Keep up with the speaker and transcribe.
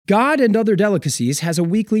God and Other Delicacies has a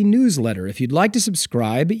weekly newsletter. If you'd like to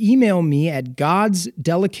subscribe, email me at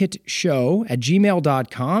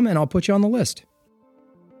godsdelicateshow@gmail.com and I'll put you on the list.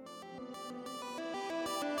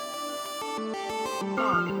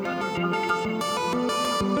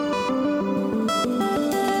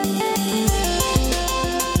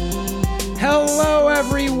 Hello,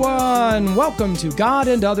 everyone. Welcome to God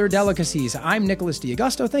and Other Delicacies. I'm Nicholas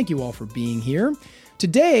D'Augusto. Thank you all for being here.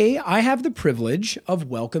 Today, I have the privilege of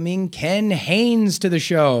welcoming Ken Haynes to the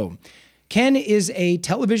show. Ken is a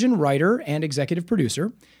television writer and executive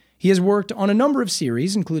producer. He has worked on a number of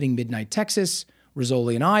series, including Midnight Texas,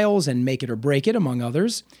 Rizzoli and Isles, and Make It or Break It, among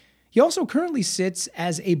others. He also currently sits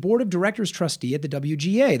as a board of directors trustee at the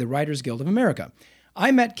WGA, the Writers Guild of America.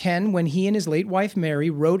 I met Ken when he and his late wife, Mary,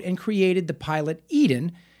 wrote and created the pilot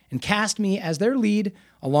Eden and cast me as their lead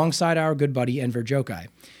alongside our good buddy Enver Jokai.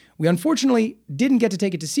 We unfortunately didn't get to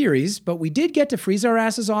take it to series, but we did get to freeze our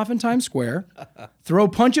asses off in Times Square, throw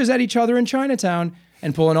punches at each other in Chinatown,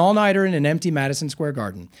 and pull an all-nighter in an empty Madison Square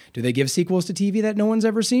Garden. Do they give sequels to TV that no one's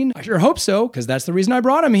ever seen? I sure hope so, because that's the reason I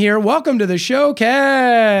brought him here. Welcome to the show,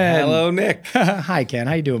 Ken. Hello, Nick. Hi, Ken.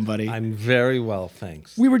 How you doing, buddy? I'm very well,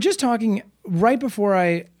 thanks. We were just talking right before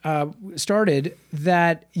I started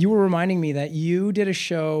that you were reminding me that you did a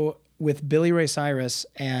show with Billy Ray Cyrus,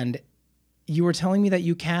 and you were telling me that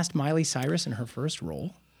you cast Miley Cyrus in her first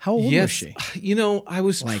role. How old was she? You know, I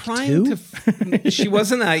was Like trying 2? to... She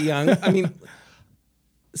wasn't that young. I mean,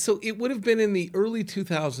 so it would have been in the early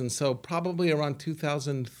 2000s, so probably around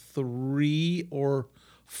 2003 or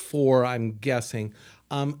 4, I'm guessing.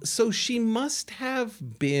 So she must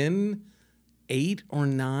have been 8 or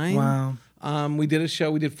 9. Wow. We did a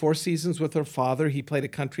show. We did 4 seasons with her father. He played a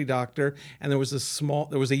country doctor, and there was a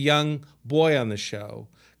young boy on the show,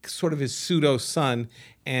 sort of his pseudo son,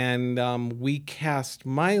 and we cast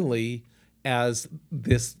Miley as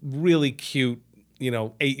this really cute,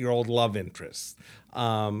 8-year-old love interest.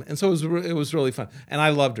 And so it was really fun, and I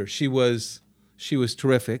loved her. She was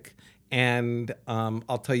terrific. And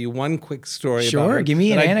I'll tell you one quick story. Sure, about her give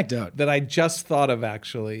me an anecdote that I just thought of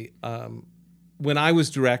actually. When I was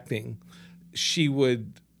directing, she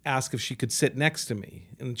would ask if she could sit next to me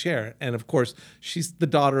in the chair. And of course, she's the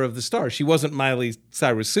daughter of the star. She wasn't Miley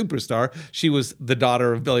Cyrus superstar. She was the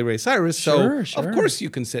daughter of Billy Ray Cyrus. Sure. Of course you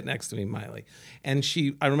can sit next to me, Miley. And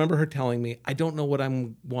I remember her telling me, I don't know what I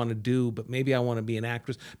want to do, but maybe I want to be an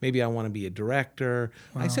actress. Maybe I want to be a director.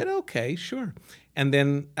 Wow. I said, okay, sure. And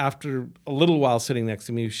then after a little while sitting next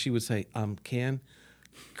to me, she would say, Ken,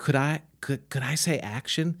 could I say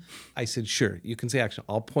action? I said, sure, you can say action.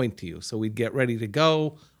 I'll point to you. So we'd get ready to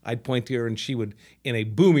go. I'd point to her, and she would, in a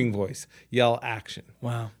booming voice, yell action.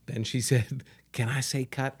 Wow. Then she said, can I say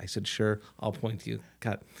cut? I said, sure, I'll point to you,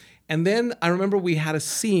 cut. And then I remember we had a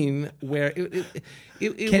scene where it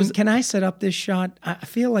was... Can I set up this shot? I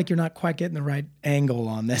feel like you're not quite getting the right angle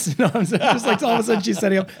on this. No, I'm just like all of a sudden she's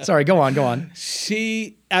setting up. Sorry, go on.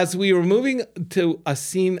 As we were moving to a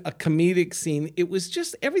comedic scene, it was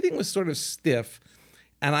just, everything was sort of stiff.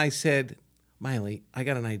 And I said, Miley, I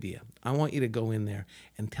got an idea. I want you to go in there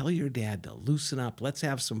and tell your dad to loosen up. Let's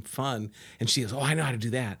have some fun. And she goes, I know how to do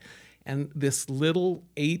that. And this little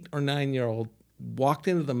 8 or 9-year-old walked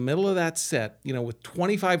into the middle of that set, with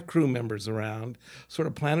 25 crew members around, sort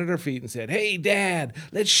of planted her feet and said, hey, Dad,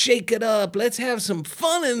 let's shake it up. Let's have some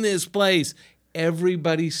fun in this place.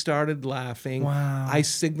 Everybody started laughing. Wow. I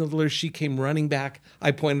signaled her. She came running back. I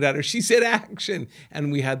pointed at her. She said action.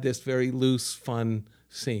 And we had this very loose, fun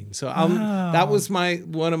scene. So that was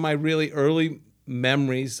one of my really early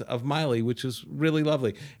memories of Miley, which was really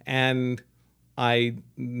lovely. And I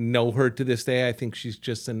know her to this day. I think she's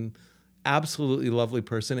just an absolutely lovely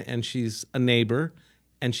person, and she's a neighbor,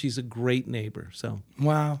 and she's a great neighbor. So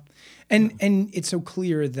wow. And it's so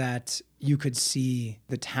clear that you could see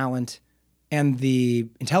the talent and the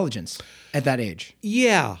intelligence at that age.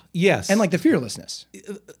 Yeah, yes. And like the fearlessness.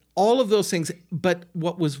 All of those things. But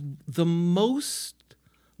what was the most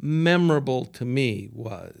memorable to me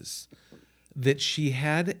was that she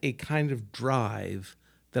had a kind of drive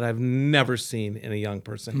that I've never seen in a young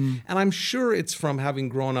person. And I'm sure it's from having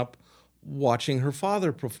grown up watching her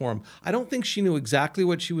father perform. I don't think she knew exactly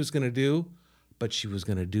what she was going to do, but she was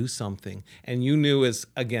going to do something. And you knew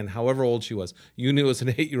however old she was, you knew as an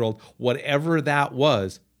 8-year-old, whatever that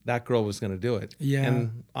was, that girl was going to do it. Yeah.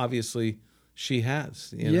 And obviously she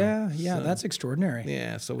has. Yeah, that's extraordinary.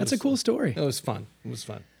 Yeah. So that's a cool story. It was fun.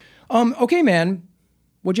 Okay, man,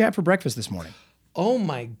 what'd you have for breakfast this morning? Oh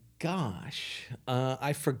my gosh.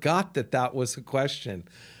 I forgot that was a question.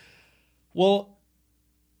 Well,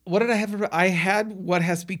 what did I have? I had what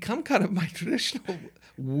has become kind of my traditional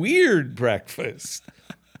weird breakfast.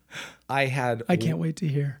 I had I can't wait to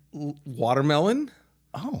hear. watermelon,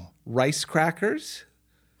 Oh, rice crackers,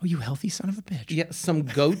 you healthy son of a bitch. yeah, some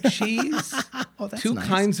goat cheese, Oh, that's two nice.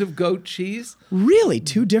 kinds of goat cheese, Really?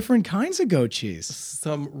 Two different kinds of goat cheese.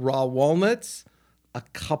 some raw walnuts, a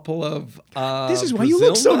couple of This is why you Brazil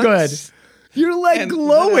look so nuts. good. You're like And what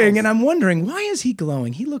glowing, else? and I'm wondering, why is he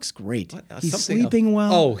glowing? He looks great. He's Something sleeping else.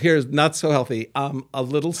 well. Oh, here's not so healthy. A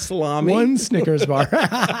little salami. One Snickers bar.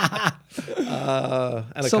 And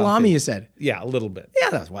a Salami, coffee. you said. Yeah, a little bit. Yeah,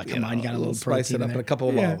 that's why. Come on, you got a little spice protein it up in and there. a couple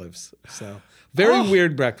of Yeah. olives. So very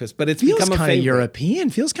weird breakfast, but it's Feels become a kind of favorite. European.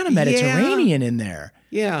 Feels kind of Mediterranean in there.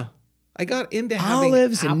 Yeah, I got into having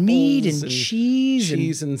Olives and meat apples and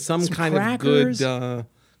cheese and some kind crackers. of good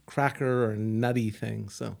cracker or nutty thing.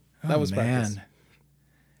 So that was breakfast. Man.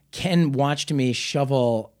 Ken watched me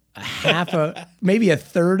shovel maybe a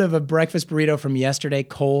third of a breakfast burrito from yesterday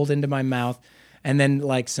cold into my mouth, and then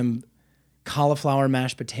like some cauliflower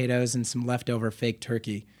mashed potatoes and some leftover fake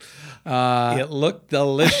turkey. It looked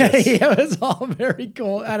delicious. Yeah, it was all very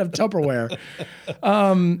cool out of Tupperware.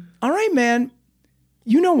 All right, man.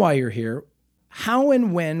 You know why you're here. How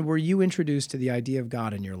and when were you introduced to the idea of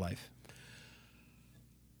God in your life?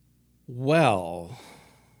 Well,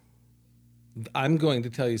 I'm going to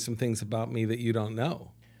tell you some things about me that you don't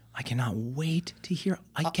know. I cannot wait to hear.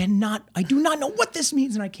 I do not know what this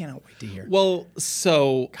means, and I cannot wait to hear. Well,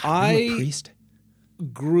 so Are you a I priest?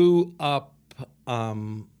 grew up,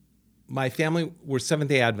 my family were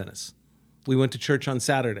Seventh-day Adventists. We went to church on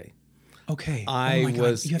Saturday. Okay. I oh my God.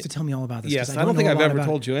 was- You have to tell me all about this. Yes, 'cause I don't think know a I've lot ever about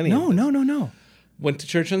told it. you any of No, this. no, no, no. Went to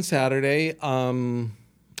church on Saturday.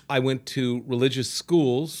 I went to religious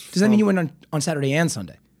schools. Does that mean you went on Saturday and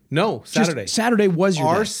Sunday? No, Just Saturday. Saturday was your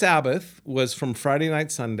Our day. Sabbath was from Friday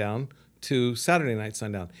night sundown to Saturday night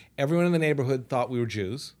sundown. Everyone in the neighborhood thought we were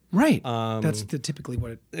Jews. Right. That's typically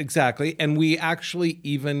what it. Exactly. And we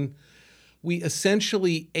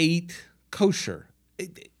essentially ate kosher.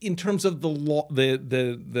 In terms of the law,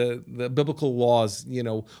 the biblical laws,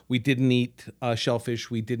 we didn't eat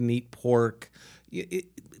shellfish, we didn't eat pork.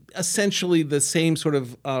 Essentially, the same sort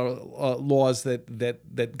of laws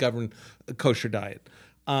that govern a kosher diet.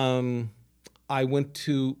 I went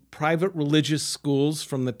to private religious schools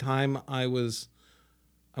from the time I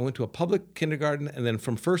went to a public kindergarten, and then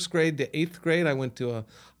from first grade to eighth grade, I went to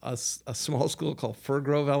a small school called Fir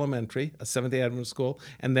Grove Elementary, a Seventh-day Adventist school,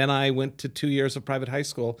 and then I went to 2 years of private high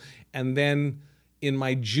school, and then in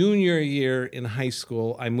my junior year in high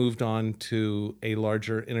school, I moved on to a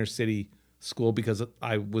larger inner city school because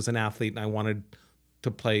I was an athlete and I wanted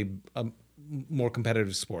to play more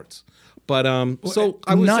competitive sports. But so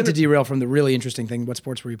I was Not to derail from the really interesting thing. What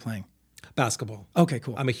sports were you playing? basketball. Okay,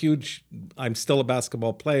 cool. I'm still a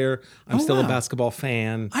basketball player. I'm still a wow. basketball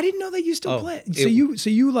fan. I didn't know that you still play. it- So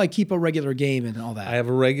you like keep a regular game and all that. I have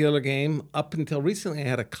a regular game. Up until recently, I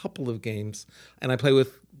had a couple of games, and I play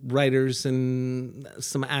with writers and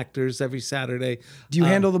some actors every Saturday. Do you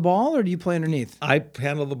handle the ball or do you play underneath? I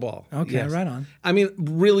handle the ball. Okay, yes. right on. I mean,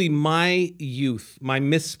 really, my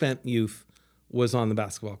misspent youth was on the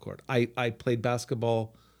basketball court. I played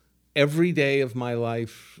basketball every day of my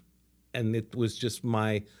life, and it was just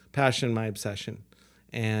my passion, my obsession.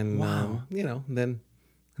 And, Wow.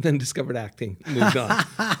 then discovered acting, moved on.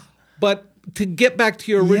 But to get back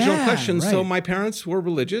to your original Yeah, question, so right. my parents were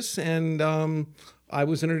religious, and I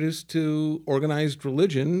was introduced to organized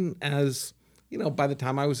religion as, by the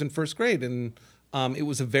time I was in first grade. And it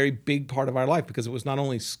was a very big part of our life because it was not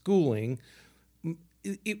only schooling,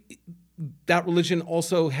 that religion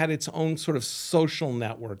also had its own sort of social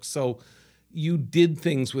network. So you did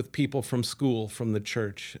things with people from school, from the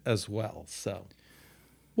church as well. So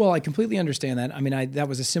Well, I completely understand that. I mean, that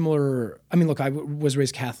was a similar. I mean, look, I was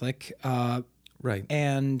raised Catholic, right.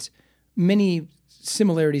 and many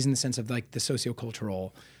similarities in the sense of like the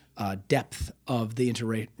sociocultural depth of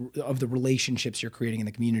the relationships you're creating in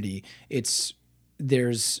the community. It's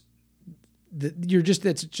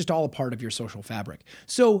just all a part of your social fabric.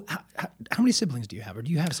 So, how many siblings do you have, or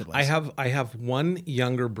do you have siblings? I have one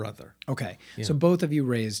younger brother. Okay, so both of you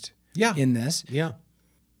raised Yeah. in this. Yeah.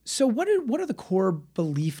 So what are the core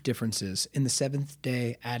belief differences in the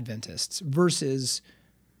Seventh-day Adventists versus,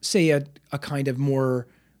 say, a kind of more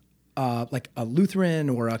like a Lutheran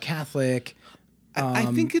or a Catholic? I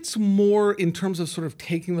think it's more in terms of sort of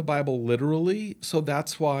taking the Bible literally. So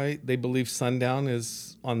that's why they believe sundown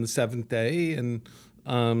is on the seventh day and,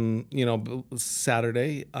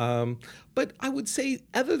 Saturday. But I would say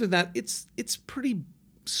other than that, it's pretty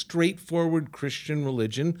straightforward Christian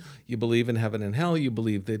religion. You believe in heaven and hell. You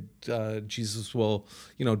believe that Jesus will,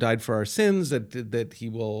 died for our sins, that he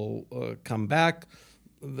will come back.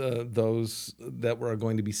 those that were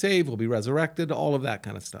going to be saved will be resurrected, all of that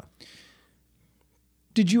kind of stuff.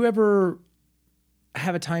 Did you ever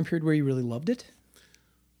have a time period where you really loved it?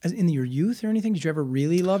 As in your youth or anything? Did you ever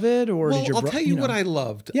really love it? Or did your I'll tell you what I know?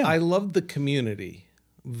 loved. Yeah. I loved the community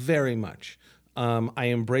very much. I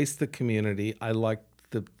embraced the community. I liked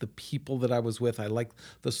the people that I was with. I liked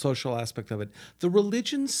the social aspect of it. The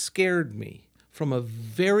religion scared me from a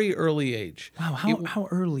very early age. Wow, how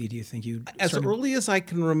early do you think you As started? early as I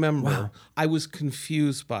can remember, Wow. I was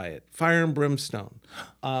confused by it. Fire and brimstone.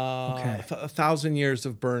 Okay. 1,000 years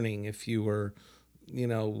of burning if you were,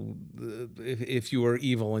 if you were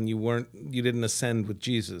evil and you didn't ascend with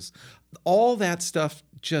Jesus. All that stuff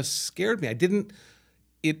just scared me. I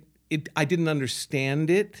didn't understand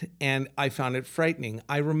it, and I found it frightening.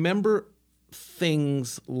 I remember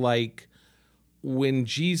things like when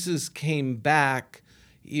Jesus came back,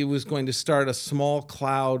 he was going to start a small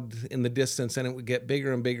cloud in the distance, and it would get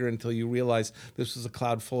bigger and bigger until you realize this was a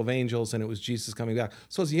cloud full of angels and it was Jesus coming back.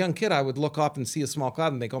 So as a young kid, I would look up and see a small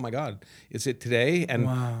cloud and think, oh my God, is it today? And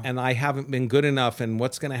Wow. and I haven't been good enough, and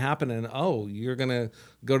what's going to happen? And you're going to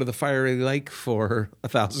go to the fiery lake for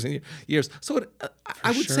 1,000 years. So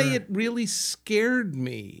I would say sure. it really scared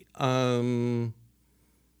me. And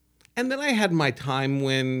then I had my time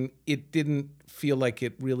when it didn't feel like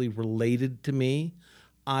it really related to me.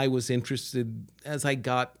 I was interested as I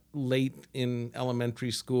got late in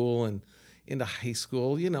elementary school and into high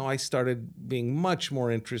school. I started being much more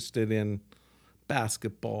interested in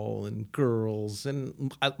basketball and girls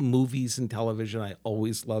and movies and television. I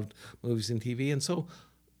always loved movies and TV. And so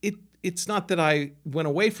it's not that I went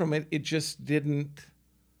away from it. It just didn't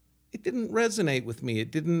resonate with me.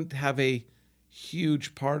 It didn't have a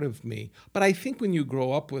huge part of me. But I think when you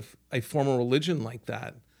grow up with a formal religion like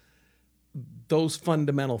that, those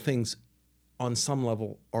fundamental things on some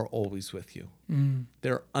level are always with you.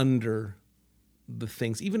 They're under the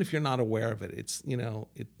things, even if you're not aware of it. It's,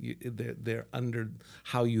 they're under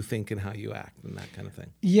how you think and how you act and that kind of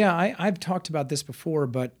thing. Yeah, I've talked about this before,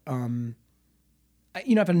 but I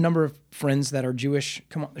have a number of friends that are Jewish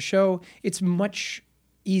come on the show. It's much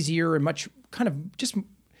easier and much kind of just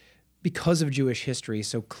because of Jewish history,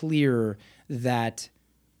 so clear that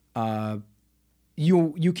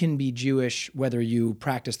you can be Jewish whether you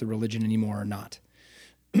practice the religion anymore or not.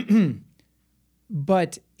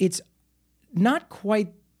 But it's not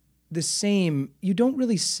quite the same. You don't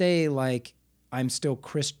really say like, I'm still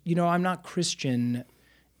I'm not Christian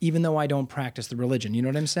even though I don't practice the religion. You know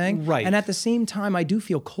what I'm saying? Right. And at the same time, I do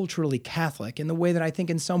feel culturally Catholic in the way that I think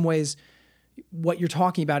in some ways what you're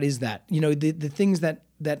talking about is that, the things that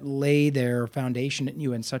lay their foundation in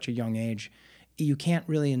you in such a young age, you can't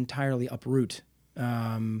really entirely uproot.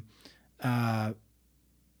 And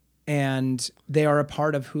they are a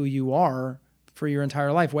part of who you are for your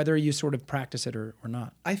entire life, whether you sort of practice it or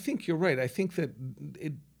not. I think you're right. I think that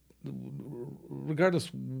regardless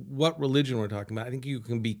what religion we're talking about, I think you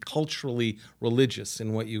can be culturally religious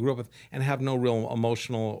in what you grew up with and have no real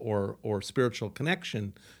emotional or spiritual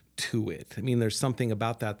connection to it. I mean, there's something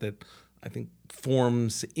about that I think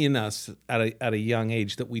forms in us at a young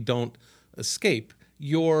age that we don't escape.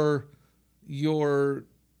 Your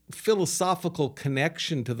philosophical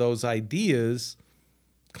connection to those ideas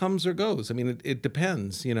comes or goes. I mean, it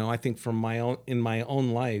depends. I think in my own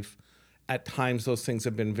life, at times those things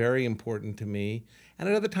have been very important to me, and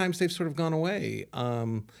at other times they've sort of gone away.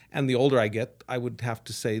 And the older I get, I would have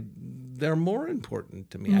to say they're more important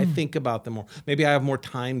to me. I think about them more. Maybe I have more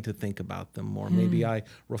time to think about them more. Maybe I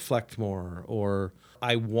reflect more, or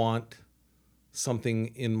I want something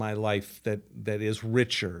in my life that is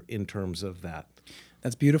richer in terms of that.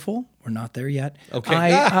 That's beautiful. We're not there yet. Okay.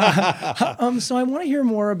 So I want to hear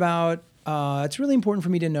more about, it's really important for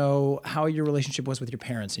me to know how your relationship was with your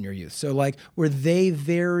parents in your youth. So like, were they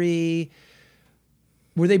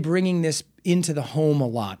bringing this into the home a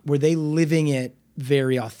lot? Were they living it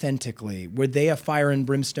very authentically? Were they a fire and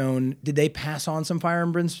brimstone? Did they pass on some fire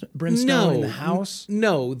and brimstone in the house?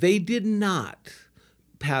 No, they did not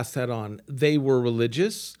pass that on. They were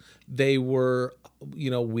religious. They were,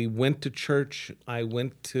 we went to church.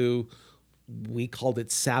 We called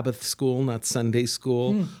it Sabbath school, not Sunday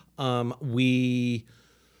school. We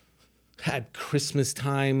had Christmas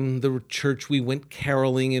time, the church, we went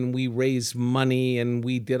caroling and we raised money and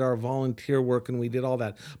we did our volunteer work and we did all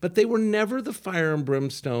that. But they were never the fire and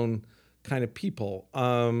brimstone kind of people.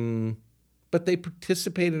 But they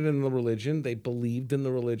participated in the religion. They believed in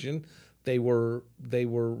the religion. They were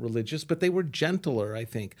religious, but they were gentler, I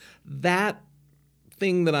think. That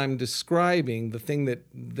thing that I'm describing, the thing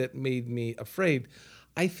that made me afraid,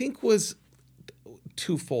 I think was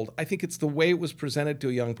twofold. I think it's the way it was presented to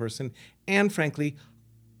a young person, and frankly,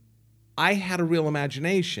 I had a real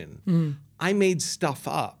imagination. I made stuff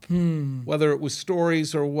up, whether it was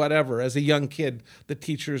stories or whatever. As a young kid, the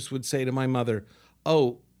teachers would say to my mother,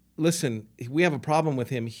 "Oh, listen, we have a problem with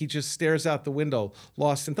him. He just stares out the window,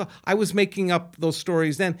 lost in thought." I was making up those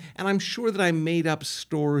stories then, and I'm sure that I made up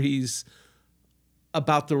stories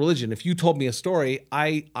about the religion. If you told me a story,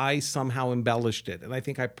 I somehow embellished it, and I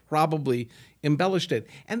think I probably embellished it.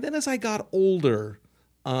 And then as I got older,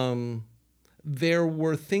 there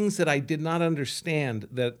were things that I did not understand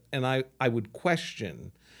and I would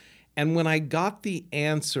question. And when I got the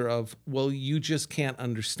answer of, well, you just can't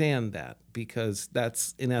understand that because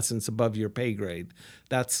that's in essence above your pay grade.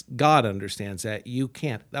 That's God understands that. You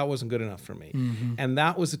can't. That wasn't good enough for me. And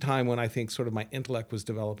that was a time when I think sort of my intellect was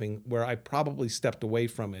developing, where I probably stepped away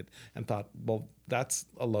from it and thought, well, that's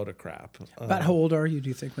a load of crap. About how old are you, do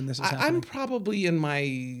you think, when this is happening? I'm probably in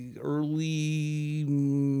my early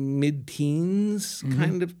mid-teens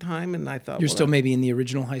kind of time, and I thought, You're still maybe in the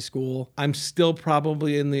original high school. I'm still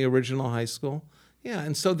probably in the original high school. Yeah,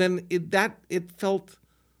 and so then it felt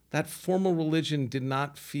that formal religion did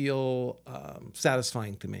not feel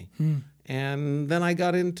satisfying to me. And then I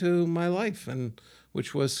got into my life,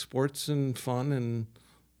 which was sports and fun and,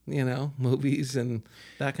 movies and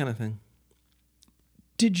that kind of thing.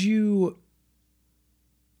 Did your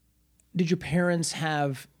parents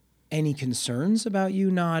have any concerns about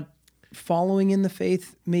you not following in the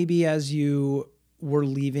faith, maybe as you were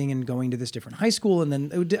leaving and going to this different high school? And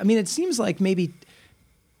then, it seems like maybe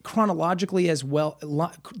chronologically as well,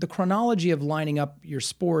 the chronology of lining up your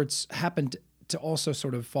sports happened to also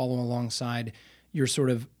sort of follow alongside your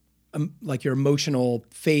sort of like your emotional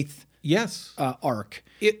faith arc.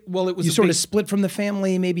 It was you sort of split from the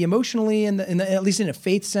family, maybe emotionally, at least in a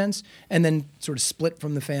faith sense, and then sort of split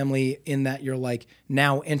from the family in that you're like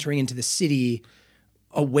now entering into the city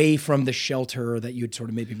away from the shelter that you'd sort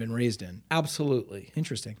of maybe been raised in. Absolutely.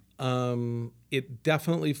 Interesting. It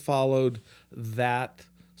definitely followed that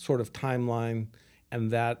sort of timeline and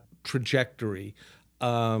that trajectory.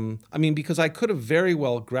 Because I could have very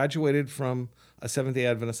well graduated from a Seventh-day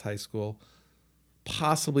Adventist high school,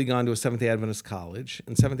 possibly gone to a Seventh-day Adventist college,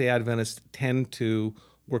 and Seventh-day Adventists tend to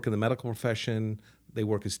work in the medical profession. They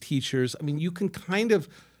work as teachers. You can kind of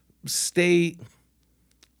stay,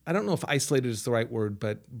 I don't know if isolated is the right word,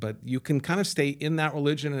 but you can kind of stay in that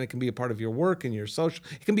religion, and it can be a part of your work and your social.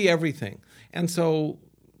 It can be everything. And so,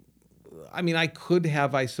 I could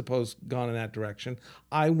have, I suppose, gone in that direction.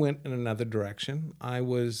 I went in another direction. I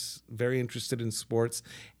was very interested in sports,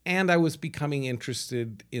 and I was becoming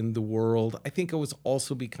interested in the world. I think I was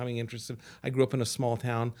also becoming interested. I grew up in a small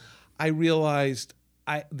town. I realized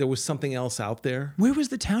there was something else out there. Where was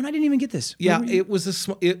the town? I didn't even get this. Yeah, it was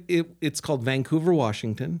it's called Vancouver,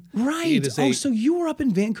 Washington. Right. So you were up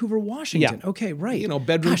in Vancouver, Washington. Yeah. Okay, right.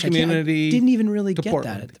 Bedroom community. I didn't even really get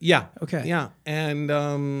Portland. that. Yeah. Okay. Yeah,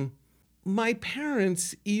 and my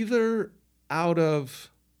parents, either out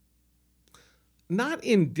of not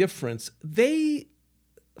indifference, they,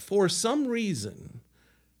 for some reason,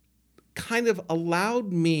 kind of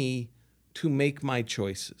allowed me to make my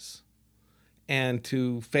choices and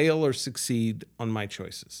to fail or succeed on my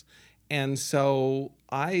choices. And so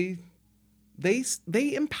they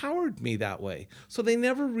empowered me that way. So they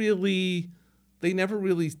never really,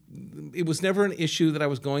 it was never an issue that I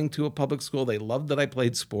was going to a public school. They loved that I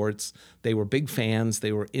played sports. They were big fans.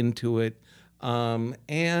 They were into it.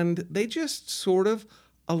 And they just sort of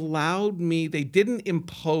allowed me, they didn't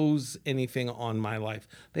impose anything on my life.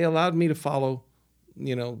 They allowed me to follow,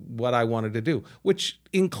 what I wanted to do, which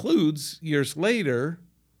includes years later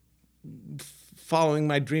following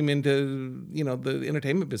my dream into, the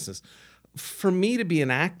entertainment business. For me to be an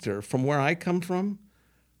actor from where I come from,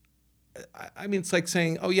 it's like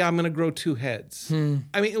saying, oh yeah, I'm going to grow two heads.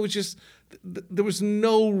 It was just, there was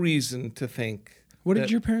no reason to think. What did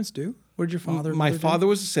your parents do? What did your father do? My father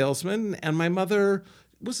was a salesman, and my mother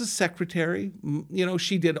was a secretary.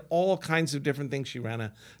 She did all kinds of different things. She ran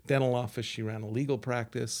a dental office. She ran a legal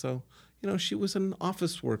practice. So, she was an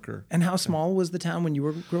office worker. And how small was the town when you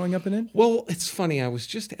were growing up in it? Well, it's funny. I was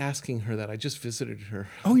just asking her that. I just visited her.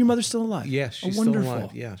 Oh, your mother's still alive? Yes, she's still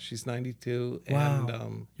alive. Yeah, she's 92. Wow.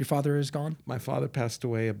 And your father is gone? My father passed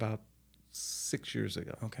away about 6 years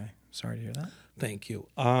ago. Okay. Sorry to hear that. Thank you.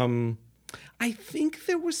 I think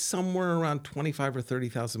there was somewhere around 25 or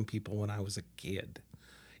 30,000 people when I was a kid.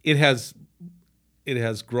 It has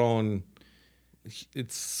grown.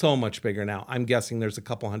 It's so much bigger now. I'm guessing there's a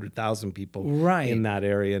couple 100,000 people in that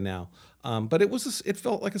area now. But it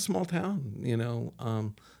felt like a small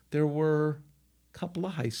town. There were couple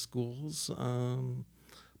of high schools.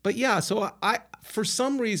 But yeah, so I, for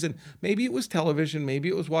some reason, maybe it was television, maybe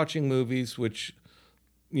it was watching movies, which,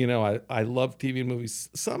 I love TV and movies.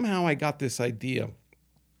 Somehow I got this idea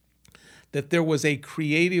that there was a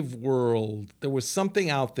creative world, there was something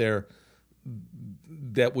out there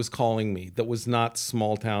that was calling me, that was not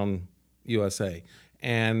small town USA.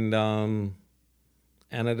 And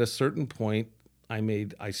at a certain point,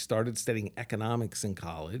 I started studying economics in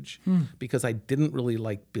college because I didn't really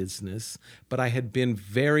like business, but I had been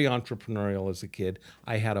very entrepreneurial as a kid.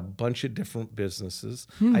 I had a bunch of different businesses.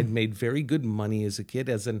 I'd made very good money as a kid.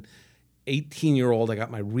 As an 18-year-old, I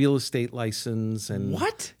got my real estate license. And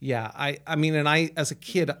What? Yeah, I as a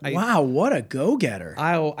kid, Wow, what a go-getter.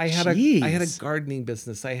 I had Jeez. a gardening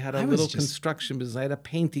business. I had a little construction business. I had a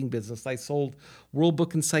painting business. I sold World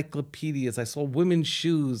Book encyclopedias. I sold women's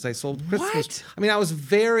shoes. I sold Christmas. What? I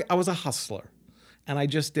was a hustler, and I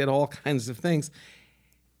just did all kinds of things.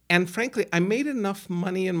 And frankly, I made enough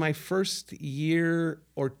money in my first year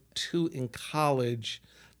or two in college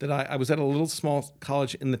that I was at a little small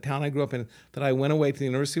college in the town I grew up in, that I went away to the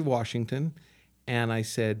University of Washington, and I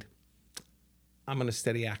said, I'm going to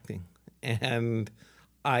study acting. And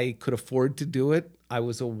I could afford to do it. I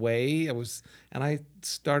was away. And I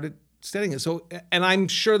started studying it. So, and I'm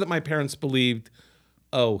sure that my parents believed,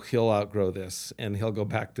 oh, he'll outgrow this and he'll go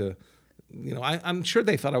back to, I'm sure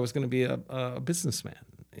they thought I was going to be a businessman,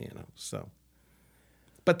 so.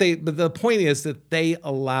 But the point is that they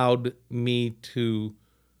allowed me to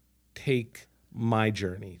take my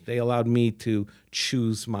journey. They allowed me to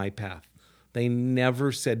choose my path. They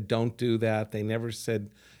never said, don't do that. They never said,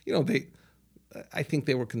 I think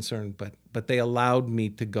they were concerned, but they allowed me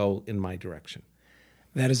to go in my direction.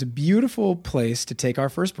 That is a beautiful place to take our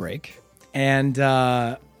first break. And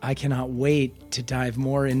I cannot wait to dive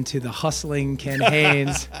more into the hustling Ken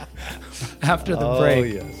Haynes after the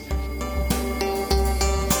break. Oh, yes.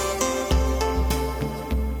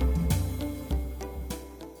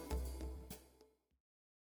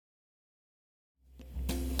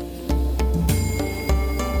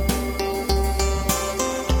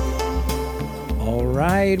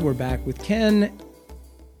 We're back with Ken.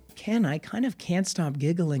 Ken, I kind of can't stop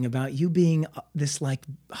giggling about you being this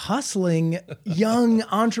hustling young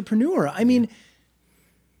entrepreneur. I mean,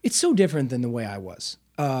 it's so different than the way I was.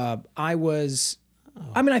 I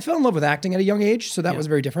fell in love with acting at a young age, so that was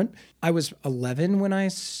very different. I was 11 when I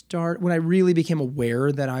really became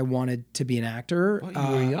aware that I wanted to be an actor. Oh,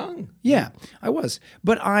 you were young. Yeah, I was.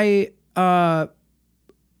 But I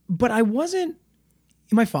wasn't.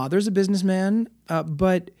 My father's a businessman,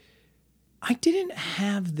 but I didn't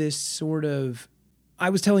have this sort of. I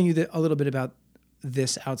was telling you a little bit about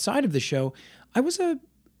this outside of the show. I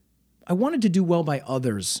wanted to do well by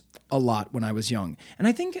others a lot when I was young. And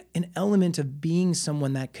I think an element of being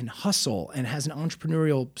someone that can hustle and has an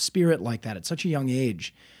entrepreneurial spirit like that at such a young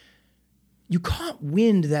age, you caught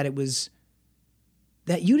wind that it was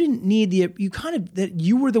that you didn't need that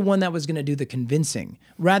you were the one that was going to do the convincing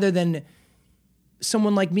rather than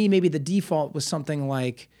someone like me. Maybe the default was something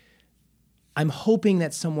like, I'm hoping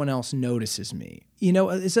that someone else notices me.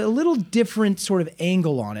 It's a little different sort of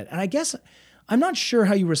angle on it. And I guess I'm not sure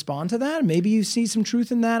how you respond to that. Maybe you see some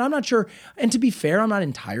truth in that. I'm not sure. And to be fair, I'm not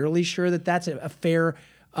entirely sure that that's a fair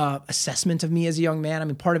assessment of me as a young man. I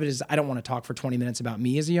mean, part of it is I don't want to talk for 20 minutes about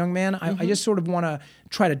me as a young man. I just sort of want to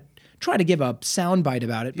try to give a soundbite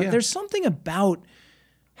about it. But there's something about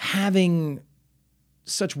having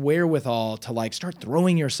such wherewithal to start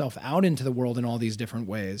throwing yourself out into the world in all these different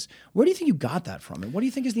ways. Where do you think you got that from? And what do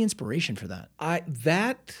you think is the inspiration for that? I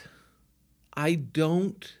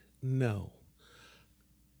don't know.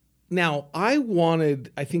 Now, I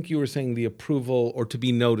think you were saying the approval or to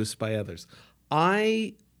be noticed by others.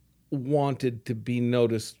 I wanted to be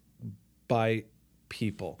noticed by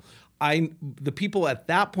people. The people at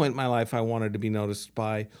that point in my life I wanted to be noticed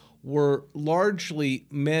by were largely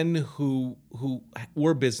men who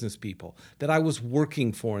were business people that I was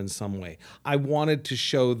working for in some way. I wanted to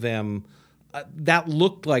show them that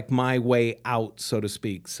looked like my way out, so to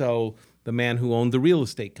speak. So the man who owned the real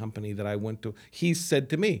estate company that I went to, he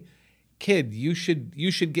said to me, "Kid, you should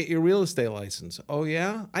get your real estate license." Oh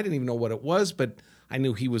yeah? I didn't even know what it was, but I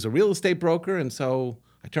knew he was a real estate broker, and so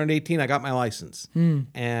I turned 18, I got my license.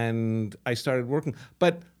 And I started working.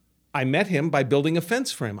 But I met him by building a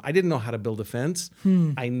fence for him. I didn't know how to build a fence.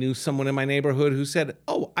 I knew someone in my neighborhood who said,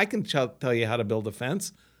 "Oh, I can tell you how to build a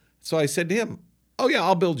fence." So I said to him, "Oh yeah,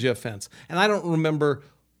 I'll build you a fence." And I don't remember,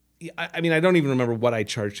 I don't even remember what I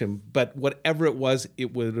charged him, but whatever it was,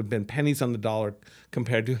 it would have been pennies on the dollar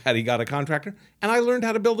compared to had he got a contractor. And I learned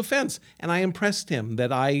how to build a fence. And I impressed him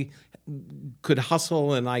that I could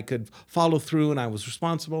hustle and I could follow through and I was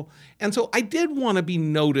responsible. And so I did want to be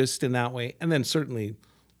noticed in that way. And then certainly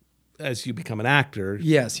as you become an actor,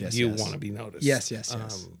 Yes, you yes. want to be noticed. Yes.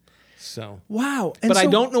 So, Wow. but I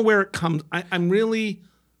don't know where it comes. I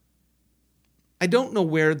don't know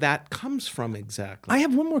where that comes from exactly. I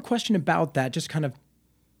have one more question about that, just kind of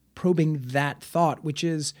probing that thought, which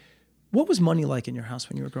is, what was money like in your house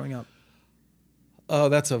when you were growing up? Oh,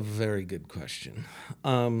 that's a very good question.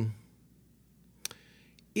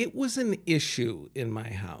 It was an issue in my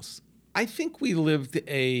house. I think we lived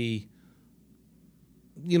a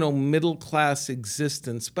middle class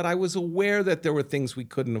existence, but I was aware that there were things we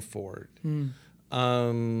couldn't afford.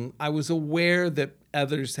 I was aware that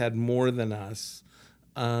others had more than us.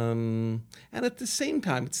 And at the same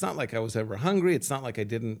time, it's not like I was ever hungry. It's not like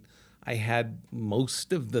I had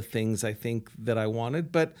most of the things I think that I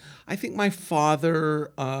wanted, but I think my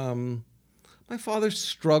father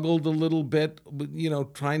struggled a little bit,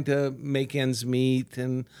 trying to make ends meet.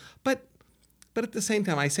 But at the same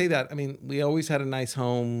time, I say that, I mean, we always had a nice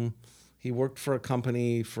home. He worked for a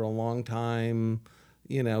company for a long time.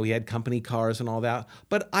 He had company cars and all that.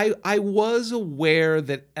 But I was aware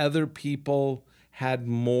that other people had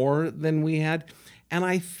more than we had. And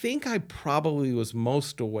I think I probably was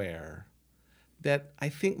most aware that I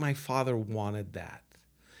think my father wanted that.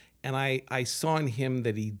 And I saw in him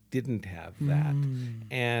that he didn't have that.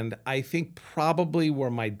 And I think probably where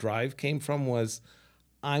my drive came from was,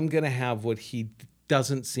 I'm going to have what he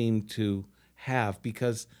doesn't seem to have,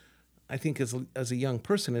 because I think as a young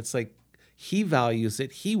person, it's like he values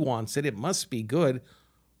it, he wants it, it must be good.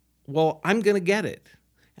 Well, I'm going to get it.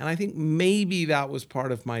 And I think maybe that was part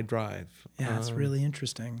of my drive. Yeah, it's really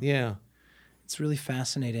interesting. Yeah. It's really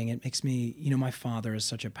fascinating. It makes me, my father is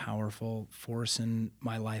such a powerful force in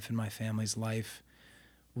my life and my family's life.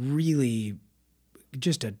 Really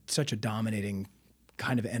just such a dominating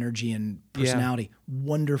kind of energy and personality.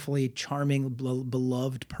 Wonderfully charming,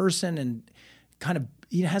 beloved person, and kind of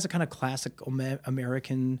has a kind of classic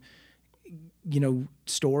American,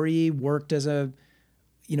 story. Worked as a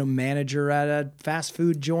manager at a fast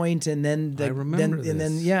food joint, and then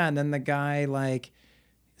the guy, like,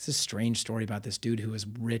 it's a strange story about this dude who was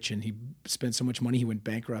rich and he spent so much money he went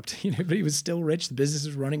bankrupt. But he was still rich. The business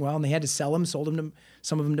was running well, and they had to sell him. Sold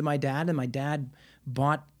some of them to my dad, and my dad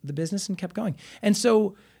bought the business and kept going. And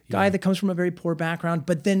so, guy that comes from a very poor background,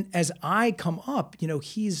 but then as I come up,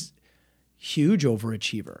 he's huge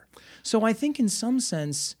overachiever. So I think in some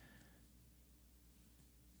sense,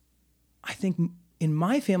 in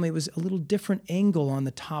my family it was a little different angle on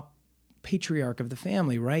the top patriarch of the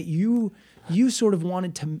family, right? You sort of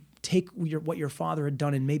wanted to take what your father had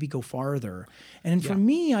done and maybe go farther. And for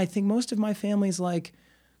me, I think most of my family is like,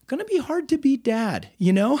 gonna be hard to beat dad,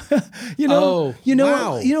 Wow.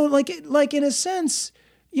 Like in a sense,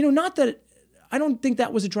 not that I don't think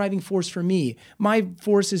that was a driving force for me. My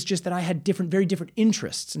force is just that I had very different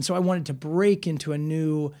interests. And so I wanted to break into I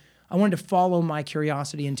wanted to follow my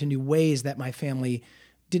curiosity into new ways that my family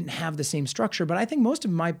didn't have the same structure. But I think most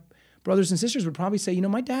of my brothers and sisters would probably say,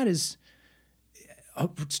 my dad is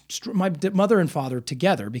my mother and father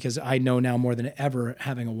together, because I know now more than ever,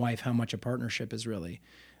 having a wife, how much a partnership is really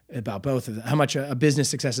about both of them, how much a business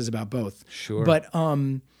success is about both. Sure. But,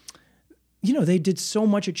 they did so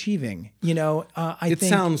much achieving, I think. It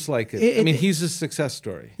sounds like it. He's a success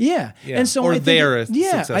story. Yeah. And so I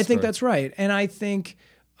think that's right. And I think,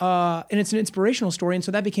 and it's an inspirational story. And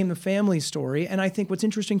so that became the family story. And I think what's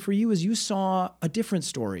interesting for you is you saw a different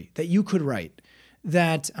story that you could write.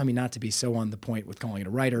 That, not to be so on the point with calling it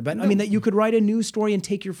a writer, but that you could write a new story and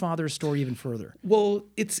take your father's story even further. Well,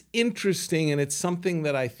 it's interesting, and it's something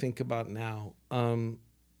that I think about now.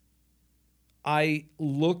 I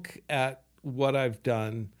look at what I've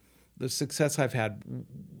done, the success I've had,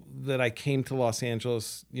 that I came to Los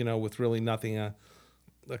Angeles, with really nothing, a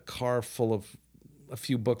car full of a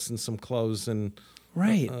few books and some clothes and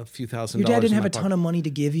a few $1,000. Your dad didn't have a ton of money to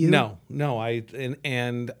give you? No.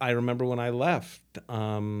 And I remember when I left,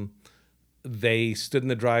 they stood in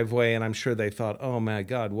the driveway, and I'm sure they thought, oh my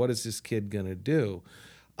God, what is this kid going to do?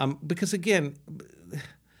 Because again,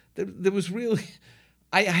 there was really,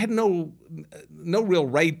 I had no real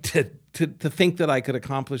right to think that I could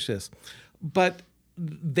accomplish this. But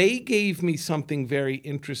they gave me something very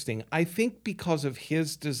interesting. I think because of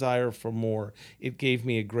his desire for more, it gave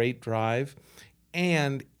me a great drive.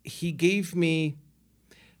 And they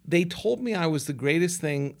told me I was the greatest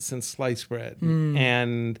thing since sliced bread.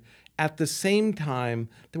 And at the same time,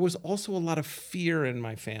 there was also a lot of fear in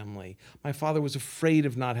my family. My father was afraid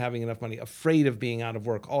of not having enough money, afraid of being out of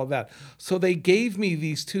work, all of that. So they gave me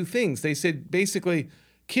these two things. They said, basically,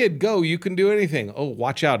 kid, go, you can do anything. Oh,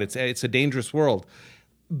 watch out, it's a dangerous world.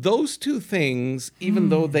 Those two things, even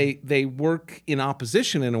though they work in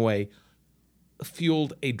opposition in a way,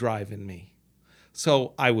 fueled a drive in me.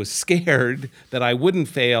 So I was scared that I wouldn't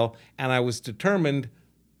fail, and I was determined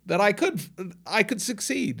that I could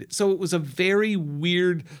succeed. So it was a very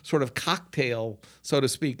weird sort of cocktail, so to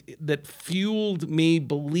speak, that fueled me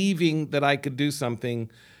believing that I could do something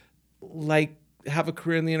like have a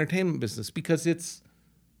career in the entertainment business, because it's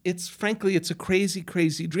frankly, it's a crazy,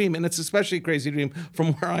 crazy dream. And it's especially a crazy dream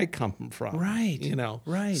from where I come from. Right.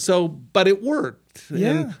 Right. So, but it worked. Yeah.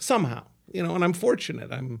 And somehow, and I'm fortunate.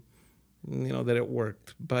 That it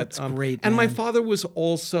worked. But That's great. And my man. father was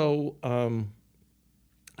also,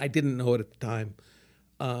 I didn't know it at the time.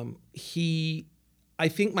 I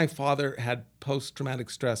think my father had post-traumatic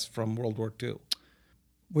stress from World War II.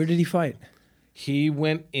 Where did he fight? He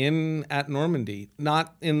went in at Normandy,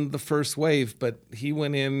 not in the first wave, but he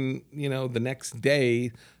went in, the next day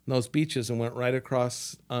in those beaches and went right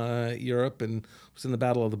across Europe and was in the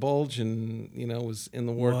Battle of the Bulge and, was in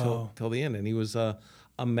the war till the end. And he was a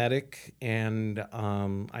medic, and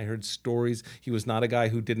I heard stories. He was not a guy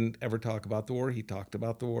who didn't ever talk about the war. He talked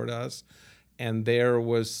about the war to us. And there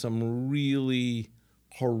was some really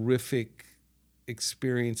horrific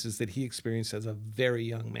experiences that he experienced as a very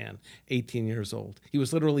young man, 18 years old. He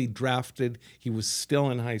was literally drafted. He was still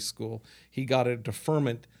in high school. He got a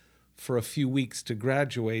deferment for a few weeks to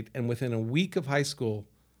graduate, and within a week of high school,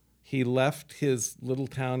 he left his little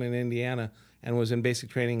town in Indiana and was in basic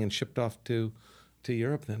training and shipped off to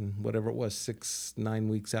Europe then, whatever it was, 6-9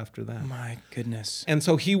 weeks after that. My goodness. And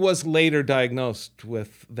so he was later diagnosed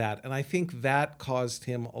with that. And I think that caused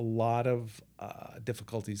him a lot of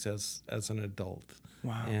difficulties as an adult.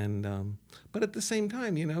 Wow. And but at the same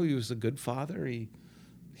time, he was a good father.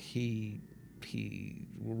 He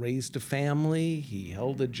raised a family. He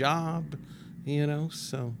held a job,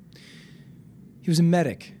 so. He was a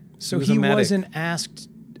medic. So he wasn't asked,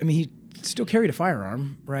 he still carried a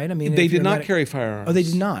firearm, right? They did not carry firearms. Oh, they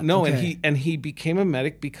did not. No, okay. and he became a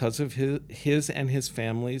medic because of his and his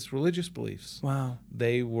family's religious beliefs. Wow.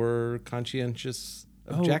 They were conscientious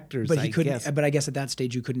objectors. But he couldn't. Guess. But I guess at that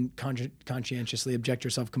stage you couldn't conscientiously object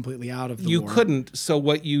yourself completely out of the war. You couldn't. So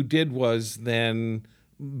what you did was then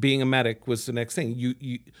being a medic was the next thing.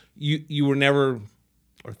 You were never,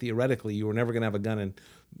 or theoretically, you were never going to have a gun and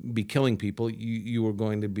be killing people. You were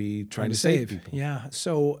going to be trying to save people. Yeah.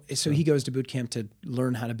 So he goes to boot camp to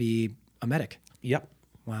learn how to be a medic. Yep.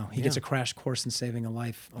 Wow. He gets a crash course in saving a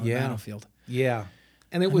life on the battlefield. Yeah.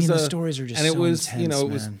 And the stories are just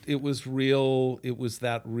intense, it was real. It was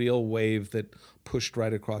that real wave that pushed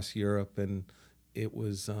right across Europe, and it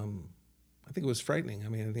was. I think it was frightening. I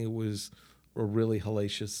think it was a really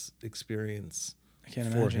hellacious experience I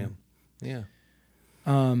can't for imagine. him. Yeah.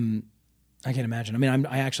 I can't imagine.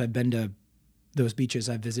 I've been to those beaches.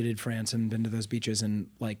 I've visited France and been to those beaches, and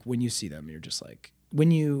like when you see them, you're just like, I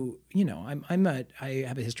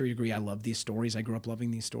have a history degree. I love these stories. I grew up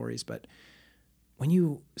loving these stories, but when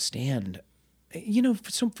you stand,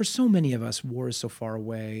 for so many of us, war is so far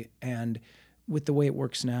away, and with the way it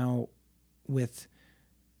works now, with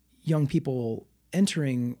young people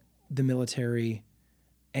entering the military.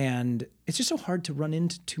 And it's just so hard to run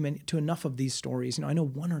into enough of these stories. I know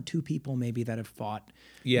one or two people maybe that have fought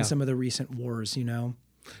in some of the recent wars, No,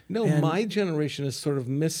 my generation has sort of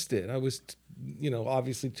missed it. I was,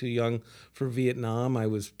 obviously too young for Vietnam. I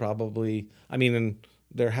was probably, and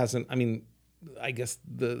there hasn't, I guess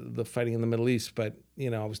the fighting in the Middle East, but,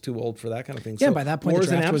 I was too old for that kind of thing. Yeah, so by that point, the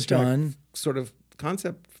draft was done. Sort of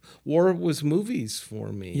concept. War was movies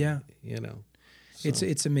for me. Yeah. So.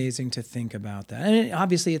 It's amazing to think about that. And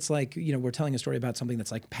obviously it's like, we're telling a story about something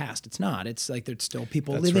that's like past. It's not. It's like there's still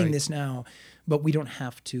people living this now, but we don't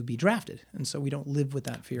have to be drafted. And so we don't live with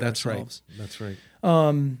that fear ourselves. That's right.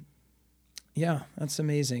 Yeah, that's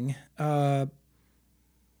amazing. My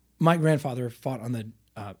grandfather fought on the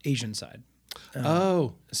Asian side. Just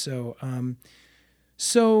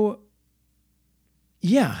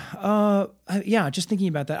thinking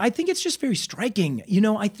about that. I think it's just very striking.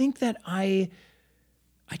 I think that I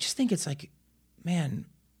just think it's like, man,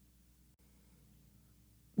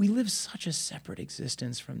 we live such a separate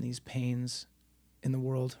existence from these pains in the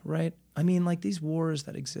world, right? Like these wars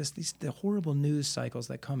that exist, the horrible news cycles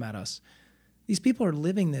that come at us, these people are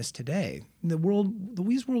living this today. These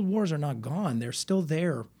world wars are not gone. They're still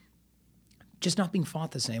there, just not being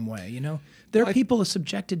fought the same way, There are people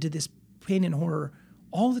subjected to this pain and horror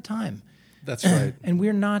all the time. That's right. And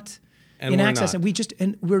we're not... And in we're access, not.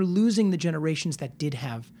 and we're losing the generations that did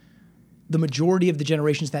have the majority of the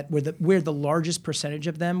generations that where the largest percentage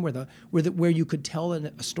of them, where you could tell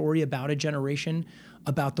a story about a generation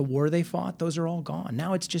about the war they fought, those are all gone.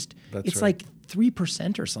 Now it's just That's right. like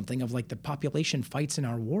 3% or something of like the population fights in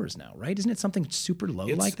our wars now, right? Isn't it something super low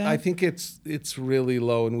like that? I think it's really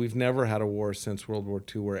low, and we've never had a war since World War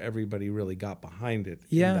II where everybody really got behind it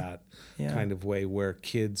in that kind of way, where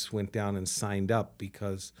kids went down and signed up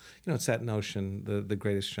because, it's that notion, the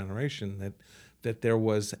greatest generation, that there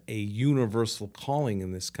was a universal calling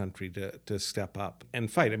in this country to step up and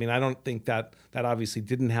fight. I mean, I don't think that obviously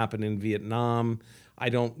didn't happen in Vietnam.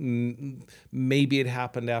 Maybe it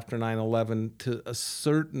happened after 9/11 to a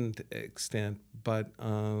certain extent, but,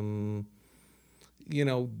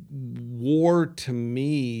 war to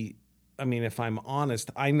me, I mean, if I'm honest,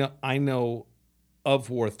 I know of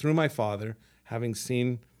war through my father, having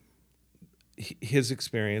seen his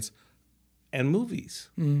experience, and movies.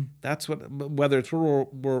 That's whether it's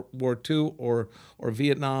World War II or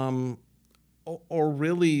Vietnam or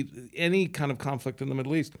really any kind of conflict in the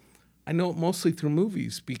Middle East. I know it mostly through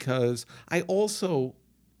movies because I also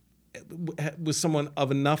was someone of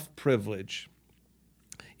enough privilege,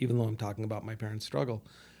 even though I'm talking about my parents' struggle,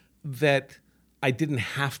 that I didn't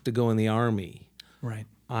have to go in the army. Right.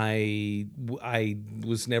 I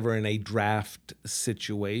was never in a draft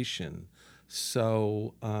situation.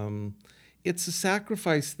 So it's a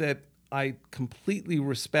sacrifice that I completely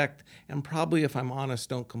respect and probably, if I'm honest,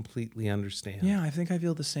 don't completely understand. Yeah, I think I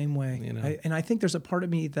feel the same way. And I think there's a part of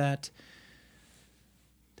me that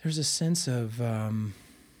there's a sense of, I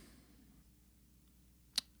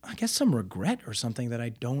guess, some regret or something that I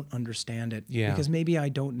don't understand it. Yeah. Because maybe I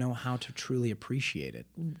don't know how to truly appreciate it.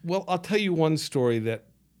 Well, I'll tell you one story that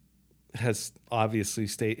has obviously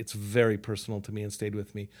stayed, it's very personal to me and stayed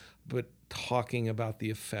with me, but talking about the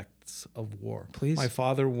effects of war. Please. My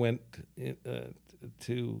father went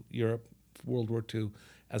to Europe, World War II,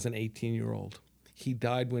 as an 18-year-old. He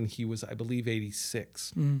died when he was, I believe,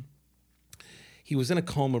 86. He was in a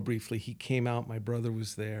coma briefly. He came out. My brother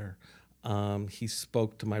was there. He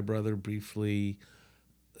spoke to my brother briefly,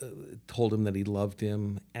 told him that he loved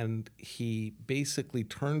him, and he basically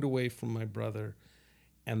turned away from my brother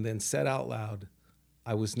and then said out loud,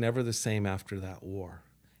 "I was never the same after that war."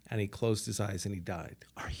 And he closed his eyes and he died.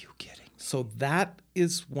 Are you kidding? So that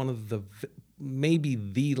is one of maybe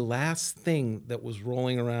the last thing that was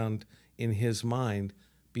rolling around in his mind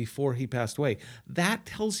before he passed away. That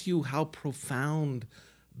tells you how profound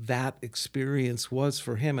that experience was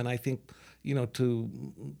for him. And I think,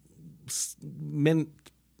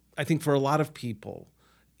 I think for a lot of people,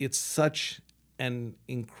 it's such an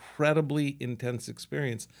incredibly intense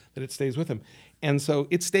experience that it stays with him. And so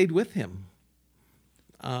it stayed with him.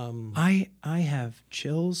 I have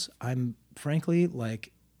chills. I'm frankly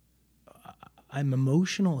I'm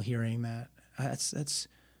emotional hearing that. That's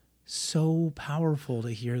so powerful to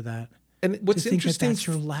hear that. And what's to think interesting, that's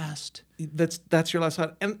your last. That's your last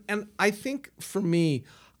thought. And I think for me,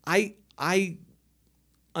 I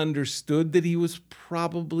understood that he was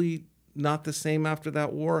probably not the same after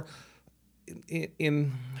that war.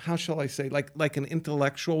 In how shall I say, like an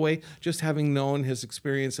intellectual way, just having known his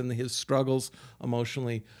experience and his struggles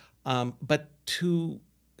emotionally, but to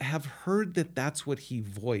have heard that that's what he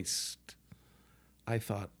voiced, I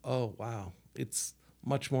thought, oh wow, it's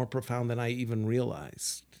much more profound than I even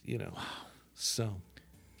realized. Wow. So,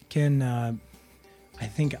 I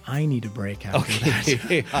think I need a break after that.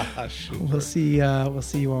 Yeah, sure. We'll see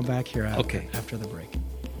you all back here after the break.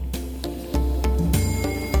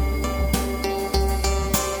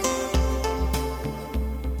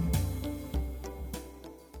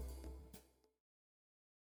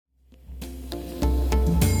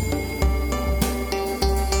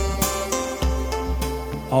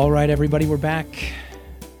 All right, everybody, we're back.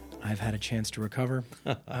 I've had a chance to recover.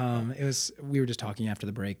 We were just talking after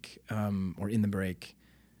the break, or in the break.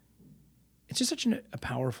 It's just such a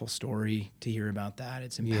powerful story to hear about that.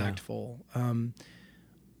 It's impactful. Yeah.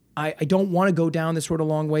 I don't want to go down this sort of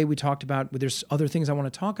long way we talked about, but there's other things I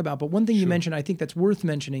want to talk about. But one thing you mentioned, I think that's worth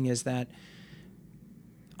mentioning, is that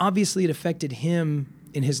obviously it affected him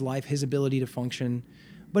in his life, his ability to function.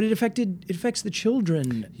 But it affects the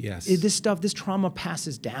children. Yes. This trauma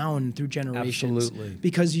passes down through generations. Absolutely.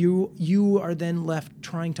 Because you are then left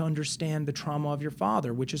trying to understand the trauma of your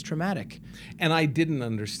father, which is traumatic. And I didn't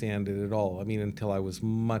understand it at all. I mean, until I was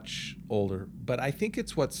much older. But I think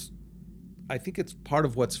it's part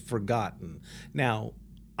of what's forgotten. Now,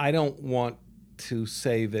 I don't want to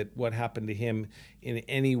say that what happened to him in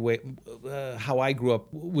any way, how I grew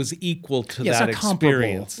up, was equal to it's that not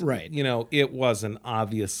comparable, experience. right. You know, it wasn't,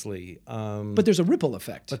 obviously. But there's a ripple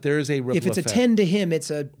effect. But there is a ripple if it's effect. a 10 to him,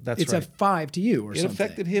 it's a That's right. 5 to you or It something.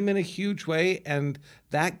 affected him in a huge way, and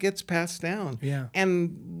that gets passed down. Yeah.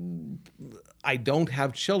 And I don't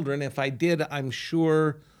have children. If I did, I'm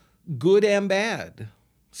sure, good and bad,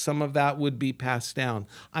 some of that would be passed down.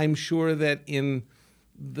 I'm sure that in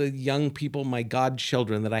the young people, my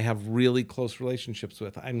godchildren that I have really close relationships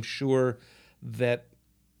with, I'm sure that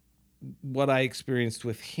what I experienced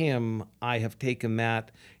with him, I have taken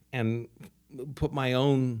that and put my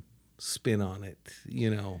own spin on it,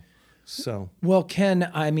 you know. So, Well, Ken,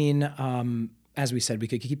 I mean, as we said, we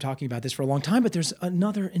could keep talking about this for a long time, but there's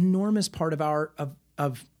another enormous part of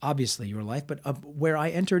of obviously your life, but of where I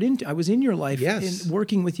was in your life, Yes. in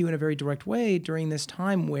working with you in a very direct way during this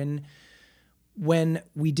time when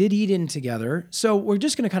we did eat in together. So we're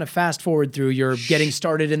just going to kind of fast forward through your getting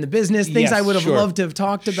started in the business, things Yes, I would have sure. loved to have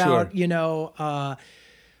talked about, Sure. you know,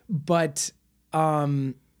 but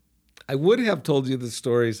I would have told you the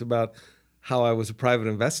stories about how I was a private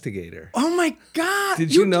investigator. oh my God.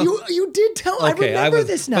 Did you know- You did tell, I remember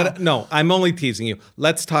this now. But no, I'm only teasing you.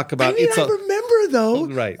 Let's talk about I mean, I remember though.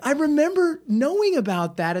 Right. I remember knowing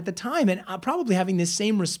about that at the time, and probably having this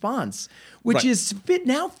same response, which Right. is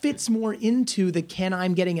fits more into the Ken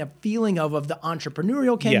I'm getting a feeling of the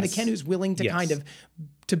entrepreneurial Ken, the Yes. Ken who's willing to Yes. kind of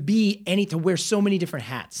to wear so many different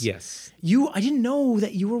hats. Yes. I didn't know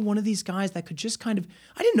that you were one of these guys that could just kind of.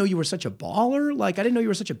 I didn't know you were such a baller. Like I didn't know you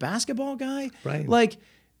were such a basketball guy. Right. Like.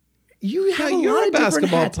 You have Yeah, a you're lot a of different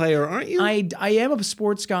basketball hats. player, aren't you? I am a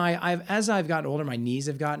sports guy. As I've gotten older, my knees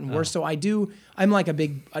have gotten worse. So I'm like a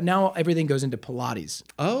big, now everything goes into Pilates.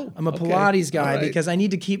 Oh, I'm a okay. Pilates guy All right. because I need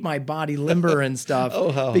to keep my body limber and stuff.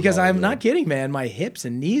 Oh, because I'm yeah. not kidding, man. My hips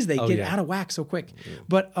and knees, they get yeah. out of whack so quick.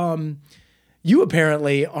 But you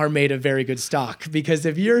apparently are made of very good stock because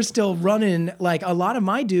if you're still running, like a lot of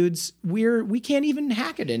my dudes, we can't even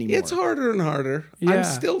hack it anymore. It's harder and harder. Yeah. I'm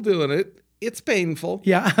still doing it. It's painful.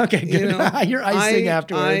 Yeah. Okay. Good. You know, You're icing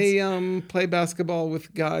afterwards. I play basketball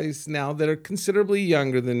with guys now that are considerably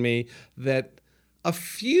younger than me that a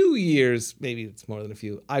few years, maybe it's more than a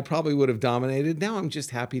few, I probably would have dominated. Now I'm just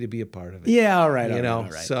happy to be a part of it. Yeah. All right. You know, all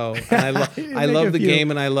right. so and I You I make love a the few. game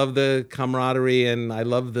and I love the camaraderie and I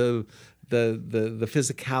love the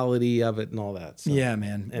physicality of it and all that. So. Yeah,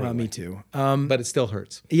 man. Well, Anyway. me too. But it still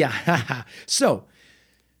hurts. Yeah. So,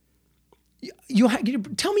 you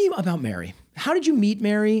tell me about Mary. How did you meet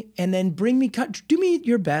Mary? And then do me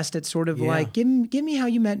your best at sort of Yeah. like give me how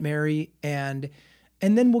you met Mary, and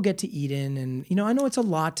then we'll get to Eden. And I know it's a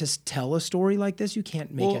lot to tell a story like this. You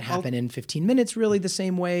can't make Well, it happen in 15 minutes, really, the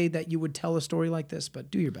same way that you would tell a story like this. But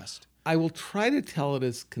do your best. I will try to tell it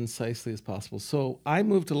as concisely as possible. So I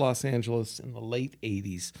moved to Los Angeles in the late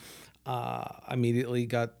 80s. Immediately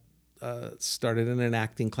got started in an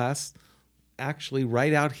acting class, actually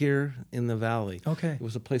right out here in the Valley. Okay. It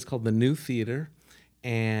was a place called the New Theater.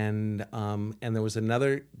 And there was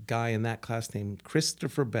another guy in that class named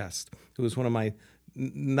Christopher Best, who was one of my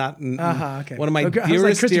Okay. one of my Okay. I was like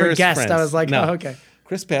dearest, Christopher dearest Guest. friends. I was like, No. oh, okay.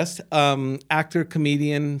 Chris Best, actor,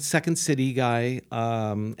 comedian, Second City guy,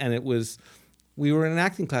 and we were in an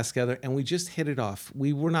acting class together, and we just hit it off.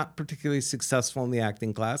 We were not particularly successful in the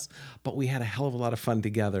acting class, but we had a hell of a lot of fun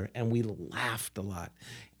together, and we laughed a lot.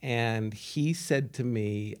 And he said to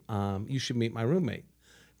me, "You should meet my roommate,"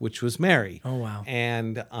 which was Mary. Oh, wow.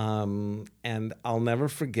 And I'll never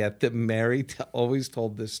forget that Mary always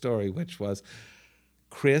told this story, which was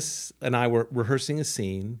Chris and I were rehearsing a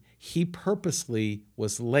scene. He purposely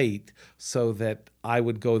was late so that I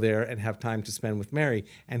would go there and have time to spend with Mary.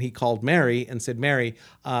 And he called Mary and said, "Mary,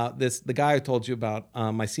 the guy I told you about,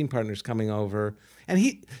 my scene partner's coming over." And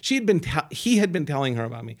he had been telling her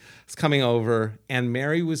about me. It's coming over, and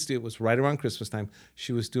Mary it was right around Christmas time.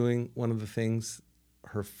 She was doing one of the things,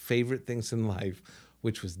 her favorite things in life,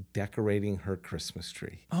 which was decorating her Christmas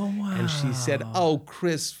tree. Oh, wow. And she said, "Oh,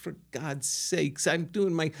 Chris, for God's sakes, I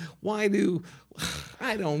don't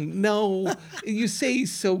know. You say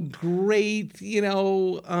he's so great,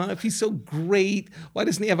 if he's so great, why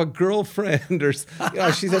doesn't he have a girlfriend?" Or, she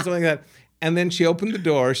said something like that. And then she opened the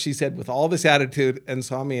door, she said, with all this attitude, and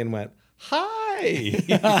saw me and went, "Hi."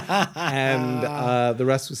 And the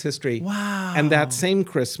rest was history. Wow. And that same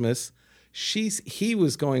Christmas, he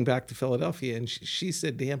was going back to Philadelphia, and she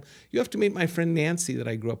said to him, "You have to meet my friend Nancy that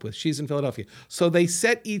I grew up with. She's in Philadelphia." So they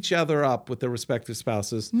set each other up with their respective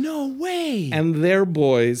spouses, No way. and their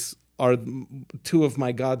boys are two of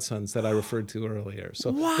my godsons that I referred to earlier.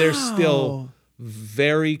 So they're still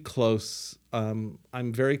very close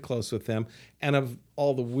I'm very close with them. And of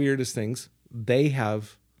all the weirdest things, they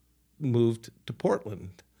have moved to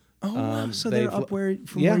Portland. Oh, wow. So they're up where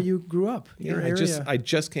you grew up, your Yeah, area. I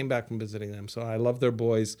just came back from visiting them. So I love their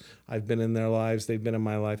boys. I've been in their lives. They've been in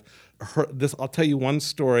my life. I'll tell you one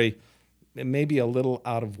story. It may be a little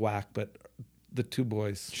out of whack, but the two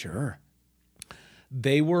boys. Sure.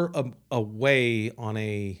 They were away on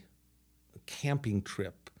a camping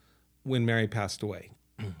trip when Mary passed away.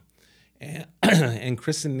 And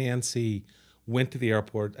Chris and Nancy went to the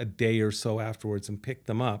airport a day or so afterwards and picked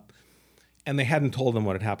them up. And they hadn't told them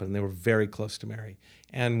what had happened. They were very close to Mary.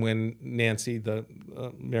 And when Nancy,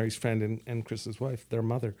 Mary's friend and Chris's wife, their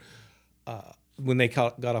mother, when they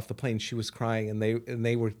got off the plane, she was crying, and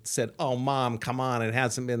they said, "Oh, Mom, come on, it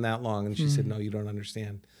hasn't been that long." And she said, "No, you don't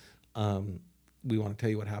understand. We want to tell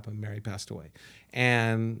you what happened. Mary passed away."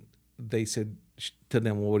 And they said to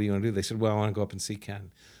them, "Well, what do you want to do?" They said, "Well, I want to go up and see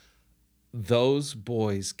Ken." Those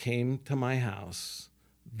boys came to my house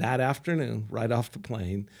that afternoon, right off the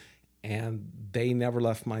plane, and they never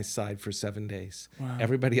left my side for 7 days. Wow.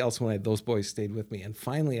 Everybody else went. Those boys stayed with me. And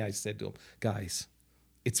finally, I said to them, "Guys,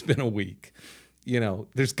 it's been a week. You know,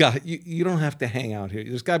 you don't have to hang out here.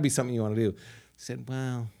 There's got to be something you want to do." They said,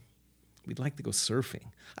 "Well, we'd like to go surfing."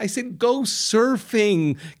 I said, "Go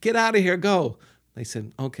surfing. Get out of here. Go." They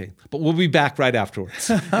said, "Okay, but we'll be back right afterwards."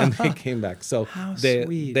 And they came back. So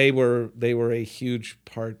sweet. they were a huge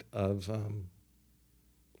part of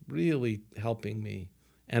really helping me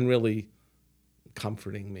and really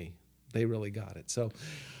comforting me. They really got it. So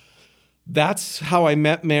that's how I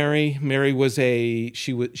met Mary. Mary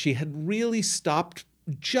she had really stopped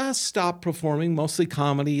performing, mostly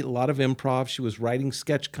comedy, a lot of improv. She was writing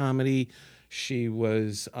sketch comedy. She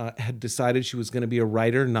had decided she was going to be a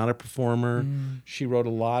writer, not a performer. She wrote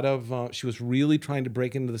a lot of, she was really trying to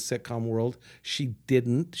break into the sitcom world. She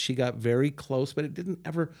didn't. She got very close, but it didn't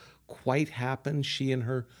ever quite happen. She and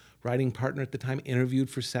her writing partner at the time interviewed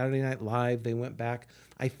for Saturday Night Live. They went back.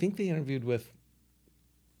 I think they interviewed with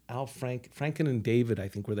Al Franken and David, I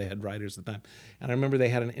think, were the head writers at the time. And I remember they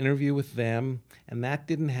had an interview with them, and that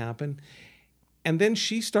didn't happen. And then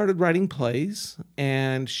she started writing plays,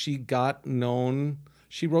 and she got known.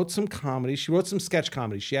 She wrote some comedy. She wrote some sketch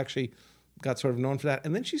comedy. She actually got sort of known for that.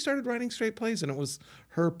 And then she started writing straight plays, and it was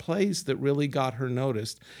her plays that really got her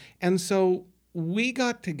noticed. And so we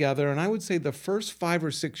got together, and I would say the first 5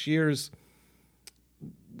 or 6 years,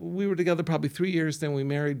 we were together probably 3 years, then we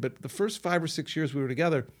married, but the first 5 or 6 years we were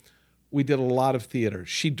together, we did a lot of theater.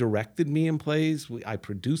 She directed me in plays. I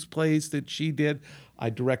produced plays that she did. I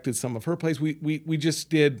directed some of her plays. We just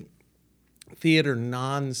did theater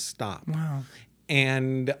nonstop. Wow.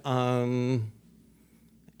 And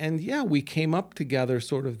yeah, we came up together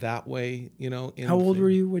sort of that way, you know. How old were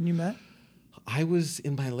you when you met? I was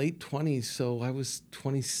in my late 20s, so I was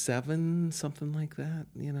 27, something like that,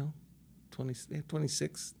 you know,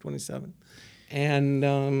 26, 27.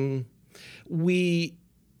 And we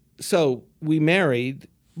married,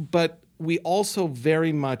 but we also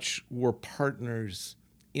very much were partners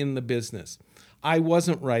in the business. I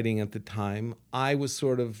wasn't writing at the time. I was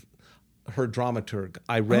sort of her dramaturg.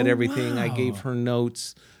 I read everything. Wow. I gave her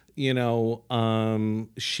notes. You know,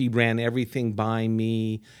 she ran everything by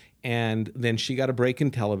me. And then she got a break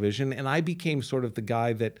in television, and I became sort of the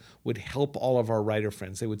guy that would help all of our writer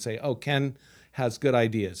friends. They would say, "Oh, Ken has good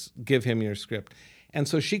ideas. Give him your script." And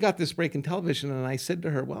so she got this break in television, and I said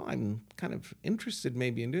to her, "Well, I'm kind of interested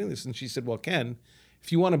maybe in doing this." And she said, "Well, Ken,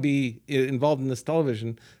 if you want to be involved in this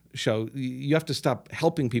television show, you have to stop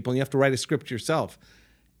helping people, and you have to write a script yourself."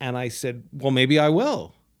 And I said, "Well, maybe I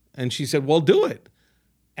will." And she said, "Well, do it."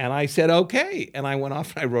 And I said, "Okay." And I went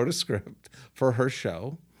off and I wrote a script for her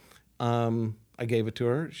show. I gave it to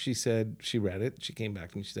her. She said, she read it. She came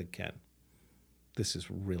back to me. She said, "Ken, this is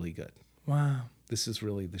really good. Wow. This is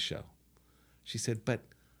really the show." She said, "But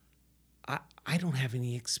I don't have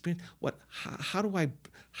any experience. How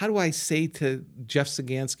do I say to Jeff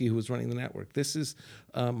Sagansky, who was running the network, this is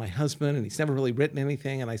my husband, and he's never really written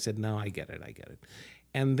anything?" And I said, "No, I get it.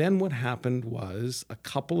 And then what happened was a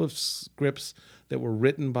couple of scripts that were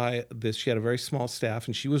written by this. She had a very small staff,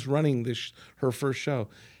 and she was running her first show.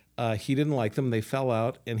 He didn't like them. They fell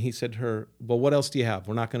out, and he said to her, "Well, what else do you have?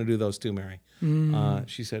 We're not going to do those two, Mary."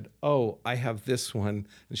 She said, "Oh, I have this one."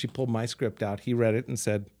 And she pulled my script out. He read it and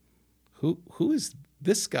said, Who is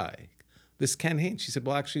this guy, this Ken Haynes?" She said,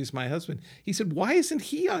 "Well, actually, he's my husband." He said, "Why isn't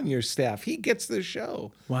he on your staff? He gets the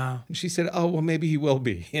show." Wow. And she said, "Oh, well, maybe he will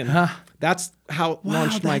be." And that's how it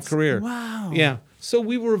launched my career. Wow. Yeah. So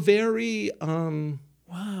we were very...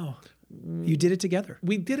 Wow. You did it together.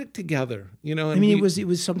 We did it together, you know. I And mean, we- it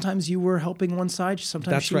was sometimes you were helping one side,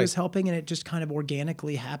 sometimes That's she right. was helping, and it just kind of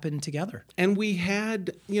organically happened together. and we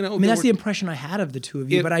had, you know, I mean, that's the impression I had of the two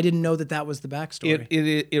of you, but I didn't know that was the backstory.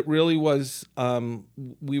 It really was.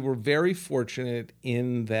 We were very fortunate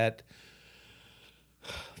in that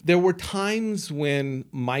there were times when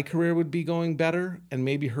my career would be going better and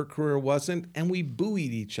maybe her career wasn't, and we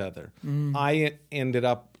buoyed each other. I ended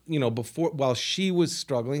up, you know, while she was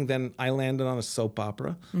struggling, then I landed on a soap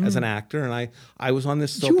opera as an actor, and I was on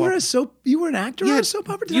this soap opera. You were an actor on a soap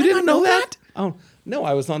opera? Did you I didn't not know that? Oh no,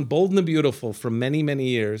 I was on Bold and the Beautiful for many, many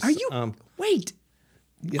years. Are you? Wait.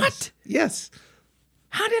 Yes. What? Yes.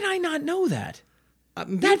 How did I not know that? That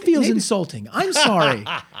Maybe- feels maybe- insulting. I'm sorry.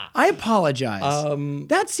 I apologize.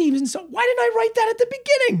 That seems insulting. Why didn't I write that at the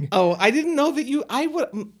beginning? Oh, I didn't know that you.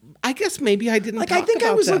 I guess maybe I didn't. Like, talk I think I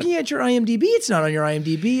about was that. looking at your IMDb. It's not on your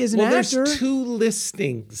IMDb as an Well, actor. there's two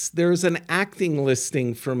listings. There's an acting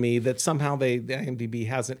listing for me that somehow the IMDb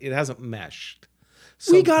hasn't meshed.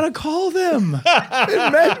 So, We gotta call them.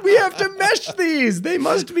 We have to mesh these. They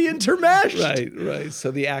must be intermeshed. right. So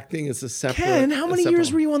the acting is a separate. Ken, how many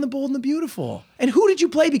years were you on The Bold and the Beautiful? And who did you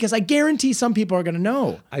play? Because I guarantee some people are gonna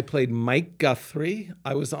know. I played Mike Guthrie.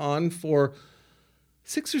 I was on for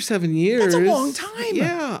 6 or 7 years. That's a long time.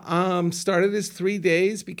 Yeah. Started as 3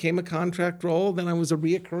 days, became a contract role. Then I was a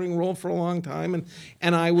reoccurring role for a long time,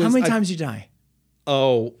 and I was. How many times did you die?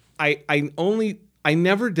 Oh, I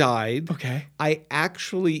never died. Okay. I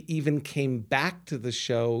actually even came back to the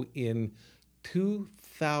show in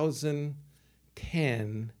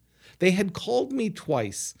 2010. They had called me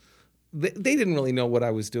twice. They didn't really know what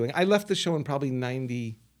I was doing. I left the show in probably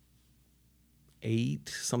 98,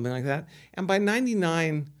 something like that. And by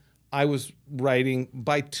 99, I was writing.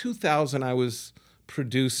 By 2000, I was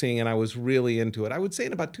producing, and I was really into it. I would say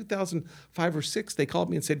in about 2005 or 6, they called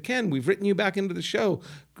me and said, "Ken, we've written you back into the show.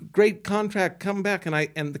 Great contract, come back."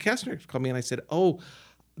 And the casting director called me, and I said, "Oh,"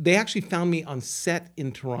 they actually found me on set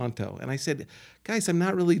in Toronto. And I said, "Guys, I'm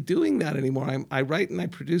not really doing that anymore. I write and I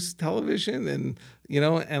produce television, and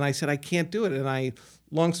and I said, I can't do it." And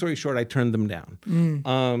long story short, I turned them down.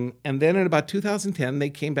 And then in about 2010, they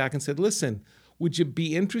came back and said, "Listen, would you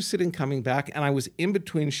be interested in coming back?" And I was in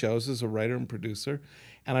between shows as a writer and producer.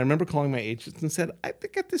 And I remember calling my agents and said, "I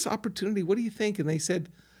got this opportunity. What do you think?" And they said,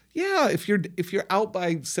 "Yeah, if you're out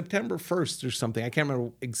by September 1st or something," I can't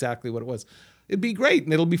remember exactly what it was, "it'd be great,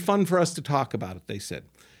 and it'll be fun for us to talk about it," they said.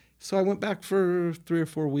 So I went back for 3 or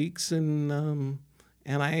 4 weeks, and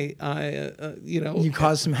I You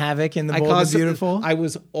caused some havoc in The I Bold and caused the Beautiful. I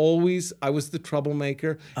was the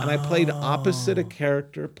troublemaker, and I played opposite a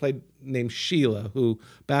character named Sheila, who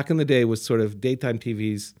back in the day was sort of daytime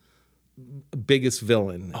TV's biggest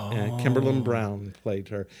villain. Kimberlyn Brown played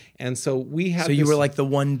her, and so we had. So you were like the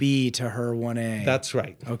 1B to her 1A. That's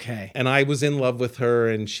right. Okay. And I was in love with her,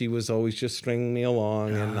 and she was always just stringing me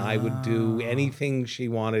along, and I would do anything she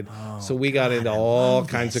wanted. So we got into all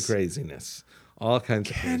kinds of craziness. All kinds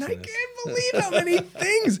of And craziness. I can't believe how many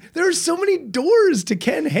things. There are so many doors to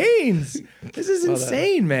Ken Haynes. This is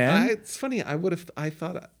insane, man. It's funny. I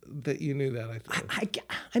thought that you knew that.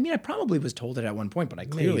 I mean, I probably was told it at one point, but I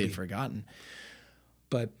clearly Maybe. had forgotten.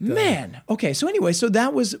 But Man. Okay. So anyway, so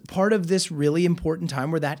that was part of this really important time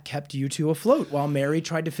where that kept you two afloat while Mary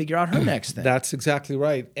tried to figure out her next thing. that's exactly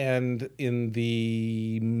right. And in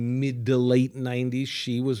the mid to late 90s,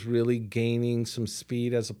 she was really gaining some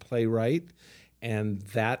speed as a playwright. And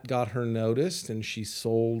that got her noticed, and she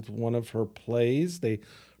sold one of her plays.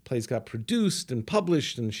 Plays got produced and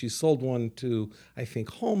published, and she sold one to, I think,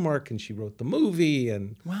 Hallmark, and she wrote the movie.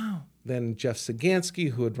 And Wow. then Jeff Sagansky,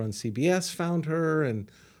 who had run CBS, found her and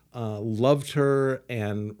loved her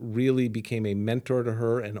and really became a mentor to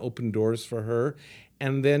her and opened doors for her,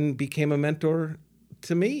 and then became a mentor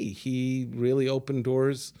to me. He really opened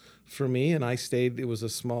doors for me, and I stayed. It was a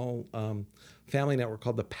small family network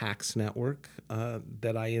called the PAX Network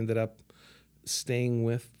that I ended up staying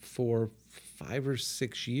with for 5 or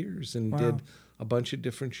 6 years and did a bunch of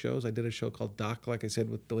different shows. I did a show called Doc, like I said,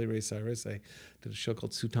 with Billy Ray Cyrus. I did a show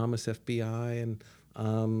called Sue Thomas FBI,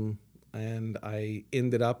 and I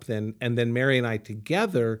ended up then Mary and I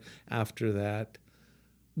together after that.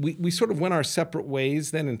 We sort of went our separate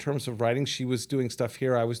ways then in terms of writing. She was doing stuff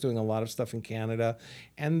here. I was doing a lot of stuff in Canada.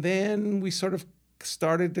 And then we sort of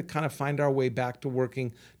started to kind of find our way back to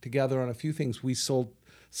working together on a few things. We sold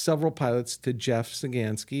several pilots to Jeff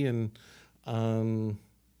Sagansky, and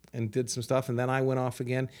and did some stuff. And then I went off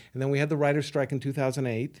again. And then we had the writer's strike in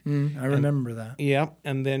 2008. I remember that. Yeah.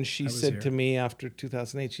 And then she said here. to me after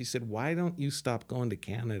 2008, she said, why don't you stop going to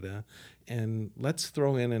Canada and let's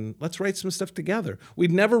throw in and let's write some stuff together.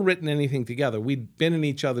 We'd never written anything together. We'd been in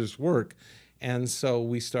each other's work. And so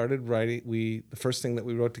we started writing. The first thing that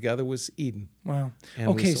we wrote together was Eden. Wow. And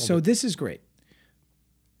Okay, we sold so it. this is great.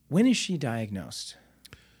 When is she diagnosed?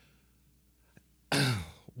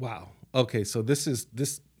 Wow. Okay, so this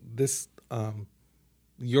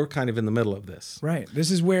you're kind of in the middle of this. Right.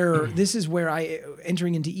 This is where I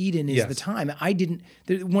entering into Eden is Yes. the time. I didn't.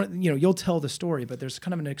 You'll tell the story, but there's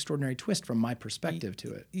kind of an extraordinary twist from my perspective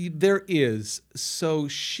to it. There is. So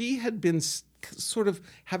she had been sort of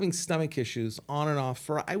having stomach issues on and off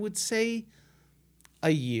for, I would say,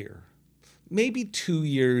 a year. Maybe 2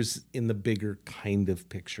 years in the bigger kind of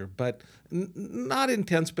picture, but not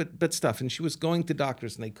intense, but stuff. And she was going to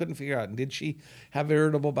doctors and they couldn't figure out, did she have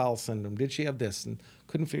irritable bowel syndrome? Did she have this? And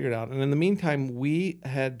couldn't figure it out. And in the meantime, we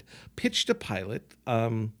had pitched a pilot,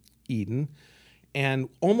 Eden, and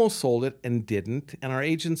almost sold it and didn't. And our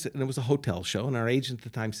agents, and it was a hotel show, and our agent at the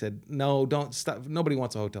time said, no, don't stop. Nobody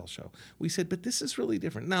wants a hotel show. We said, but this is really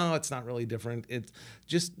different. No, it's not really different. It's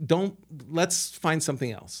just let's find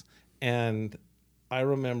something else. And I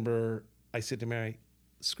remember I said to Mary,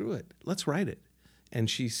 screw it, let's write it. And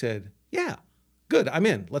she said, yeah, good, I'm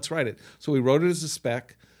in, let's write it. So we wrote it as a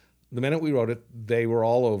spec. The minute we wrote it, they were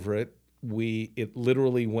all over it. It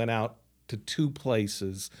literally went out to 2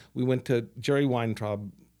 places. We went to Jerry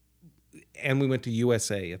Weintraub and we went to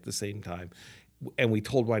USA at the same time. And we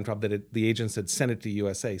told Weintraub that the agents had sent it to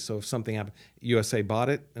USA. So if something happened, USA bought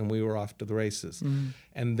it and we were off to the races.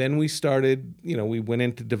 And then we started, we went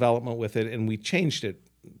into development with it and we changed it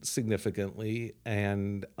significantly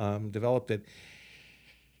and developed it.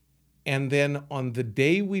 And then on the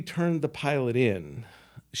day we turned the pilot in,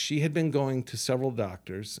 she had been going to several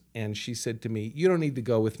doctors and she said to me, you don't need to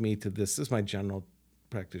go with me to this. This is my general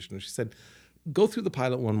practitioner. She said, go through the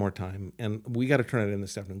pilot one more time, and we got to turn it in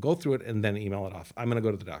this afternoon. Go through it and then email it off. I'm going to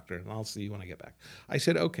go to the doctor, and I'll see you when I get back. I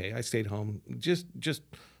said, okay. I stayed home, just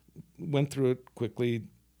went through it quickly,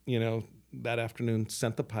 that afternoon,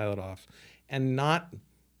 sent the pilot off. And not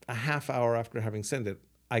a half hour after having sent it,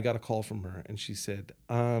 I got a call from her, and she said,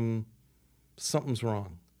 something's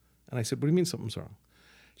wrong. And I said, what do you mean something's wrong?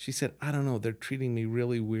 She said, I don't know. They're treating me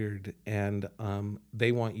really weird, and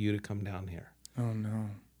they want you to come down here. Oh,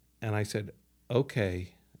 no. And I said,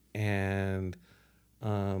 okay. And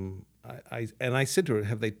I said to her,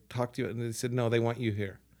 have they talked to you? And they said, no, they want you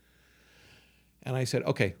here. And I said,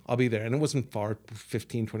 okay, I'll be there. And it wasn't far,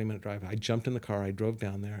 15, 20-minute drive. I jumped in the car. I drove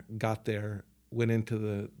down there, got there, went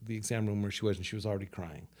into the exam room where she was, and she was already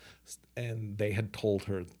crying. And they had told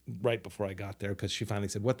her right before I got there, because she finally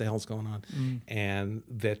said, what the hell's going on? And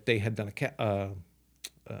that they had done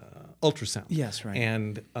ultrasound. Yes, right.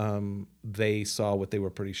 And they saw what they were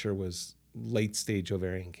pretty sure was late-stage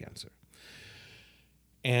ovarian cancer.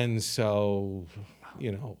 And so,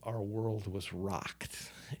 our world was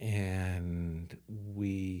rocked. And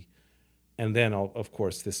then, of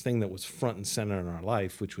course, this thing that was front and center in our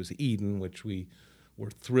life, which was Eden, which we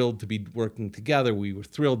were thrilled to be working together. We were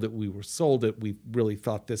thrilled that we were sold it. We really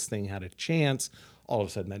thought this thing had a chance. All of a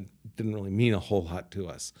sudden, that didn't really mean a whole lot to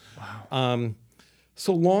us. Wow.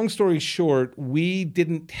 So long story short, we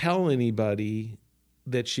didn't tell anybody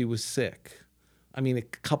that she was sick. I mean, a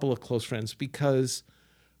couple of close friends, because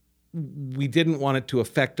we didn't want it to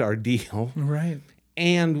affect our deal. Right.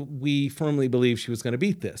 And we firmly believed she was going to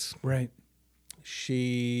beat this. Right.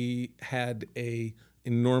 She had a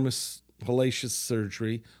enormous hellacious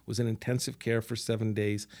surgery, was in intensive care for 7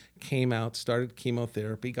 days, came out, started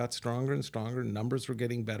chemotherapy, got stronger and stronger, numbers were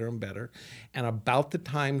getting better and better. And about the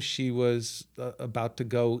time she was about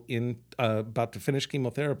to finish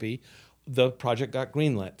chemotherapy, the project got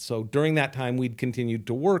greenlit. So during that time, we'd continued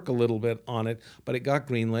to work a little bit on it, but it got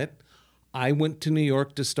greenlit. I went to New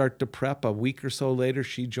York to start to prep. A week or so later,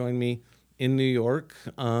 she joined me in New York.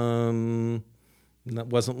 That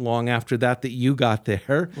wasn't long after that you got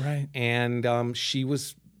there. Right. And she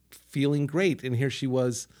was feeling great. And here she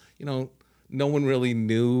was, no one really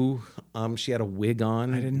knew. She had a wig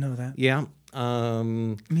on. I didn't know that. Yeah. I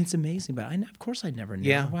mean, it's amazing, but of course I never knew.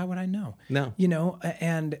 Yeah. Why would I know? No.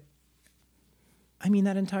 And I mean,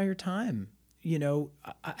 that entire time,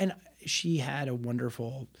 and she had a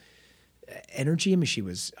wonderful energy. I mean, she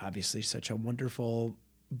was obviously such a wonderful,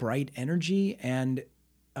 bright energy. And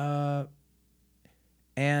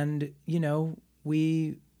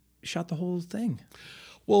we shot the whole thing.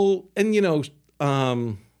 Well, and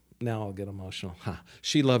now I'll get emotional.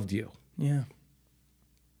 She loved you. Yeah.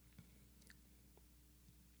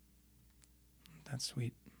 That's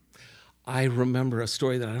sweet. I remember a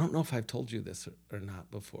story that I don't know if I've told you this or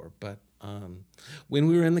not before, but when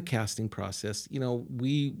we were in the casting process,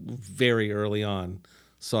 we very early on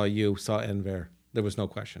saw Enver. There was no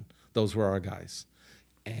question. Those were our guys.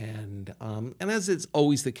 And as it's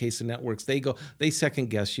always the case in networks, they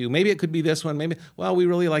second guess you. Maybe it could be this one. Maybe, well, we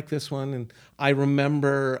really like this one. And I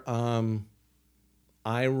remember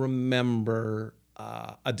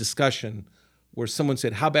a discussion where someone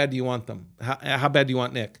said, "How bad do you want them? How bad do you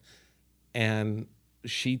want Nick?" And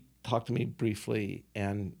she talked to me briefly,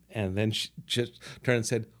 and then she just turned and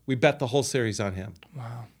said, "We bet the whole series on him."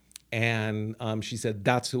 Wow. And she said,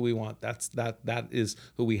 "That's who we want. That is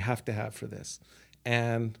who we have to have for this."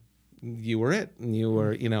 And you were it, and you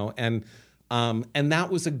were, and that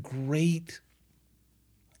was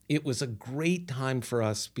it was a great time for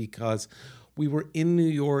us because we were in New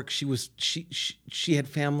York. She had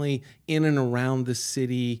family in and around the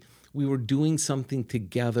city. We were doing something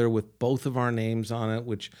together with both of our names on it,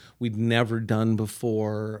 which we'd never done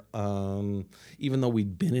before, even though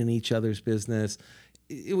we'd been in each other's business.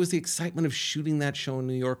 It was the excitement of shooting that show in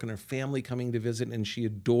New York and her family coming to visit, and she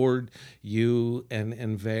adored you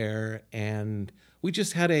and Ver, and we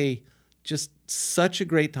just had such a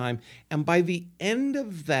great time. And by the end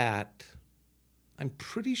of that, I'm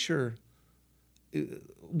pretty sure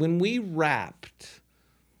when we wrapped,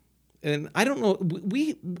 and I don't know,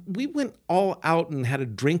 we went all out and had a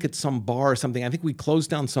drink at some bar or something. I think we closed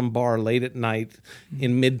down some bar late at night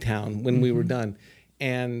in Midtown when we were done.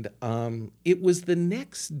 And it was the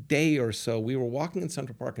next day or so, we were walking in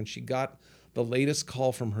Central Park, and she got the latest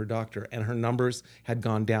call from her doctor, and her numbers had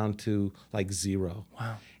gone down to like 0.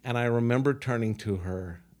 Wow. And I remember turning to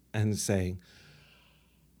her and saying,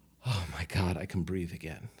 "Oh my God, I can breathe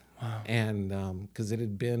again." Wow. And because it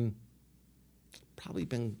had been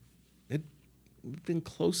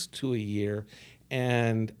close to a year,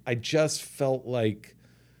 and I just felt like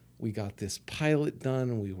we got this pilot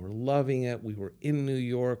done, and we were loving it. We were in New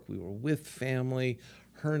York. We were with family.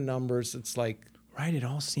 Her numbers, it's like... Right, it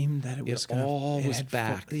all seemed that it was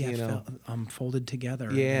back, folded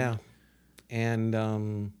together. Yeah. And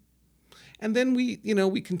then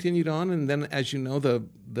we continued on, and then, as you know,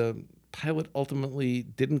 the pilot ultimately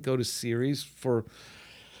didn't go to series for...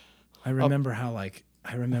 I remember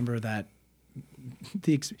that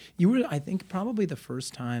you were, I think, probably the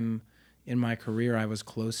first time in my career I was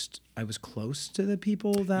close to the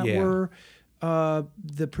people that were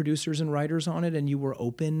the producers and writers on it, and you were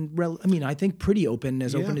open. I think pretty open,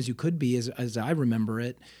 as open as you could be, as I remember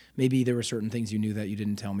it. Maybe there were certain things you knew that you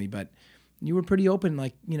didn't tell me, but you were pretty open.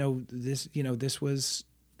 Like, this was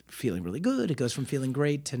feeling really good. It goes from feeling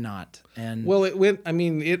great to not. And well, it went.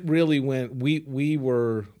 It really went. We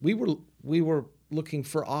were looking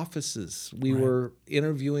for offices. We were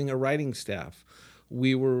interviewing a writing staff.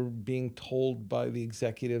 We were being told by the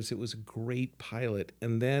executives it was a great pilot.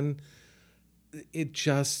 And then it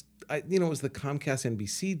just, it was the Comcast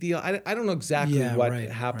NBC deal. I don't know exactly what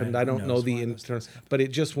happened. I don't know the internal, but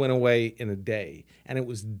it just went away in a day. And it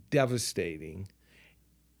was devastating.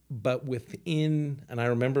 But and I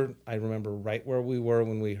remember right where we were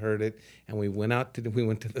when we heard it, and we went to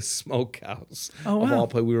the Smokehouse. Oh, wow. Of all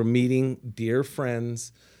places. We were meeting dear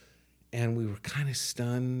friends, and we were kind of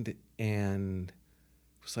stunned, and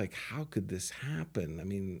it was like, how could this happen?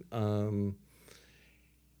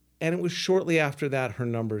 And it was shortly after that her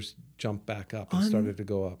numbers jumped back up and started to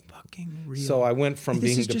go up. Fucking real. So I went from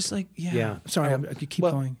being... This is just like, Sorry, I keep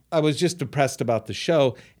going. I was just depressed about the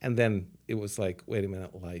show, and then it was like, wait a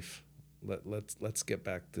minute, life. Let's get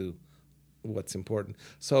back to what's important.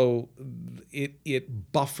 So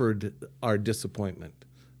it buffered our disappointment.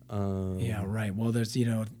 Yeah, right. Well, there's,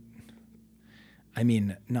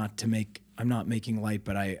 I'm not making light,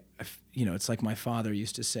 but it's like my father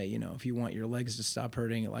used to say, if you want your legs to stop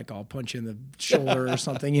hurting, like I'll punch you in the shoulder or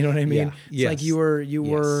something. You know what I mean? Yeah. It's like you were,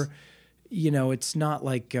 it's not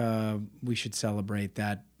like we should celebrate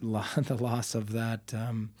the loss of that,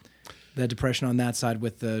 the depression on that side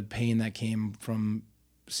with the pain that came from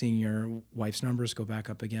seeing your wife's numbers go back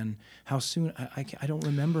up again. How soon? I don't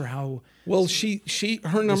remember how. Well,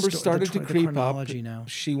 her numbers started to creep up. Now.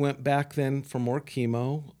 She went back then for more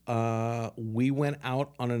chemo. We went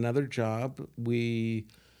out on another job. We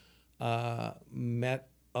met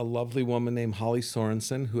a lovely woman named Holly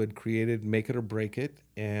Sorensen who had created Make It or Break It,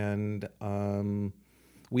 and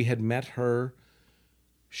we had met her.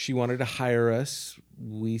 She wanted to hire us.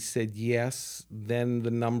 We said yes. Then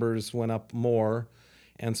the numbers went up more.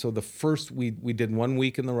 And so the first, we did 1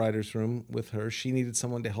 week in the writer's room with her. She needed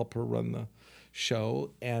someone to help her run the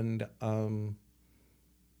show. And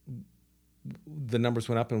the numbers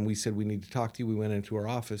went up, and we said, we need to talk to you. We went into her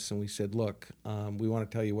office and we said, look, we want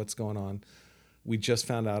to tell you what's going on. We just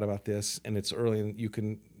found out about this, and it's early, and you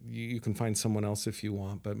can find someone else if you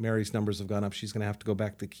want. But Mary's numbers have gone up. She's going to have to go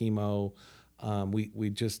back to chemo. We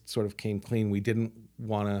just sort of came clean. We didn't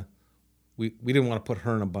want to put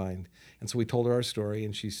her in a bind, and so we told her our story,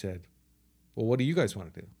 and she said, well, what do you guys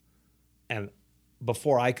want to do? And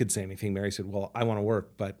before I could say anything, Mary said, well, I want to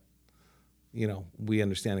work, but we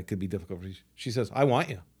understand it could be difficult. She says, I want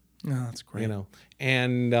you. Oh, that's great.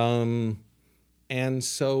 And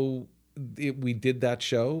so we did that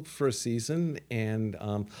show for a season, and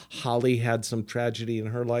Holly had some tragedy in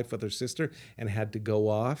her life with her sister and had to go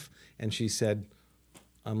off, and she said,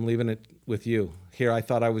 I'm leaving it with you. Here, I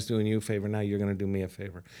thought I was doing you a favor. Now you're going to do me a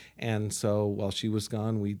favor. And so while she was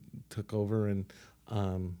gone, we took over, and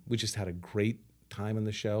we just had a great time in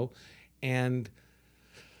the show. And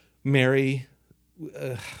Mary,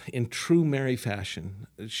 in true Mary fashion,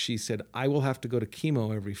 she said, I will have to go to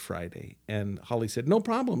chemo every Friday. And Holly said, no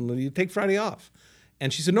problem. You take Friday off.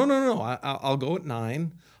 And she said, no. I'll go at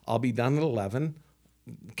 9. I'll be done at 11.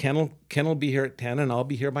 Ken will be here at 10, and I'll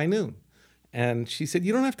be here by noon. And she said,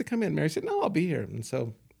 you don't have to come in. Mary said, no, I'll be here. And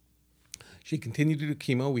so she continued to do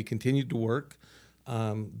chemo. We continued to work.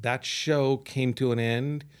 That show came to an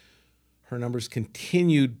end. Her numbers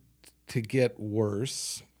continued to get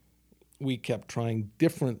worse. We kept trying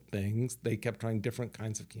different things. They kept trying different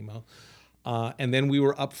kinds of chemo. And then we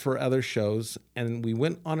were up for other shows, and we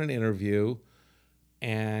went on an interview,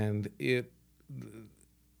 and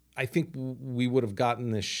I think we would have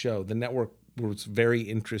gotten this show. The network was very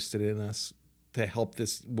interested in us to help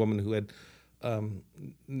this woman who had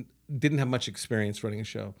didn't have much experience running a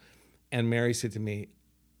show. And Mary said to me,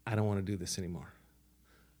 I don't want to do this anymore.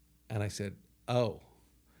 And I said, oh.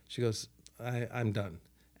 She goes, I'm done.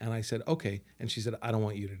 And I said, okay. And she said, I don't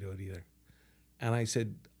want you to do it either. And I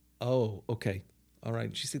said, oh, okay. All right.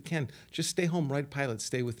 And she said, Ken, just stay home, write pilot,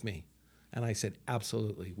 stay with me. And I said,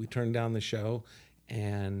 absolutely. We turned down the show,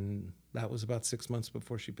 and that was about 6 months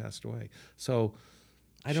before she passed away. So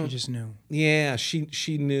I don't. She just knew. Yeah, she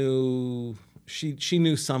knew. She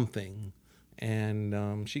knew something,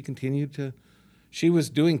 and she continued to. She was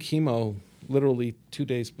doing chemo literally 2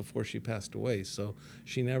 days before she passed away, so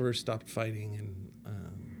she never stopped fighting. And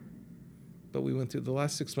but we went through the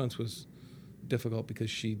last 6 months was difficult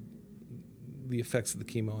because the effects of the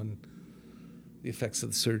chemo and the effects of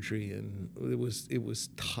the surgery, and it was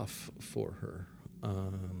tough for her.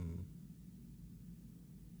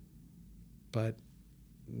 But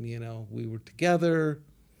we were together.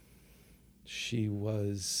 She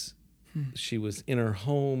was in her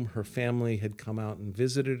home. Her family had come out and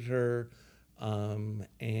visited her,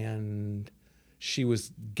 and she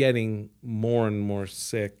was getting more and more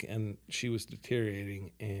sick, and she was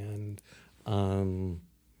deteriorating. And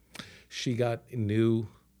she got new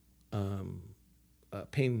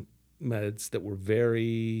pain meds that were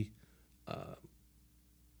very,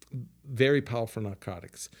 very powerful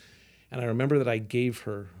narcotics. And I remember that I gave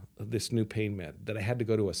her this new pain med that I had to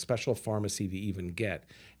go to a special pharmacy to even get,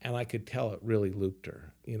 and I could tell it really looped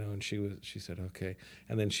her, and she said, okay.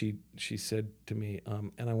 And then she said to me,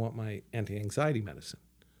 and I want my anti-anxiety medicine.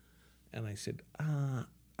 And I said,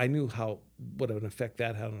 I knew what an effect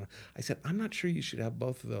that had on her. I said, I'm not sure you should have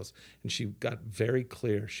both of those. And she got very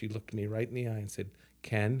clear. She looked me right in the eye and said,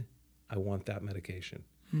 Ken, I want that medication.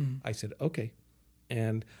 I said, okay.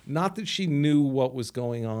 And not that she knew what was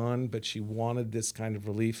going on, but she wanted this kind of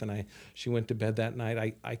relief. And she went to bed that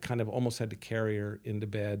night. I kind of almost had to carry her into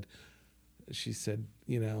bed. She said,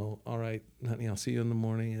 all right, honey, I'll see you in the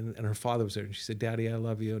morning. And her father was there. And she said, Daddy, I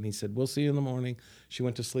love you. And he said, we'll see you in the morning. She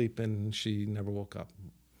went to sleep, and she never woke up.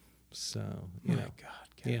 So, My God.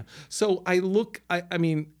 Ken. Yeah. So I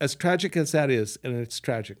mean, as tragic as that is, and it's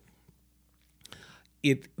tragic,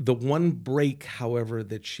 the one break, however,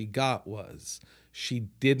 that she got was she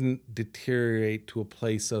didn't deteriorate to a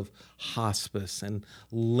place of hospice and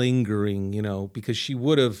lingering, because she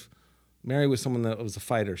would have. Mary was someone that was a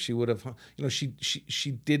fighter. She would have,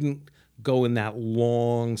 she didn't go in that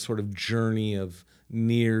long sort of journey of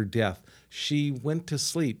near death. She went to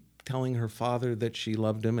sleep telling her father that she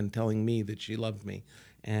loved him and telling me that she loved me,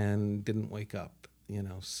 and didn't wake up,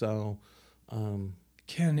 So,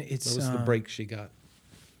 Ken, that was the break she got.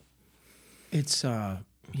 It's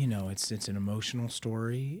it's an emotional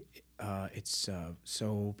story. It's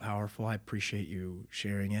so powerful. I appreciate you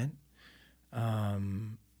sharing it.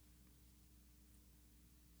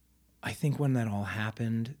 I think when that all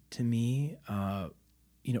happened to me,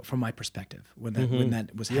 from my perspective, when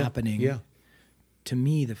that was happening, yeah. To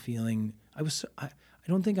me, the feeling I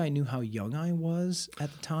I don't think I knew how young I was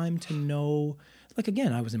at the time to know, like,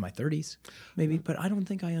 again, I was in my 30s maybe, but I don't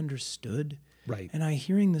think I understood. Right. And I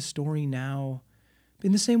hearing the story now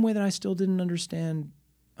in the same way that I still didn't understand.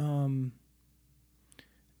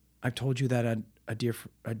 I've told you that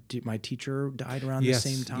my teacher died around the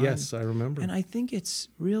same time. Yes, I remember. And I think it's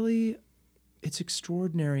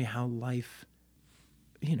extraordinary how life,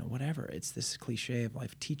 whatever, it's this cliche of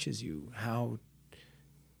life teaches you how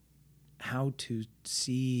to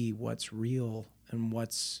see what's real and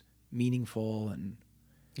what's meaningful. And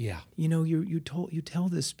you tell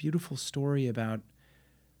this beautiful story about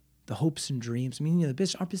the hopes and dreams. I mean,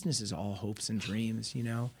 our business is all hopes and dreams,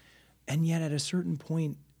 and yet at a certain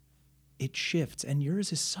point it shifts, and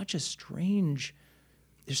yours is there's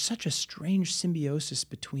such a strange symbiosis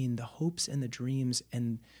between the hopes and the dreams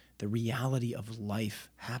and the reality of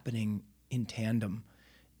life happening in tandem.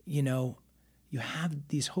 You have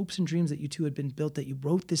these hopes and dreams that you two had been built, that you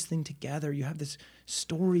wrote this thing together. You have this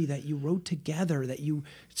story that you wrote together, that you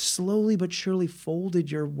slowly but surely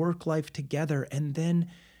folded your work life together. And then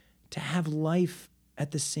to have life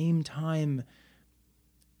at the same time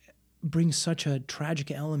brings such a tragic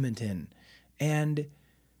element in. And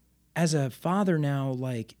as a father now,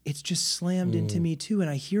 like, it's just slammed into me too. And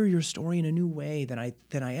I hear your story in a new way than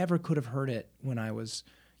I ever could have heard it when I was,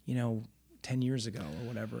 10 years ago or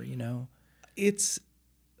whatever,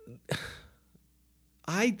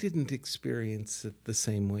 I didn't experience it the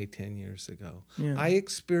same way 10 years ago. Yeah. I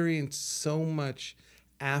experienced so much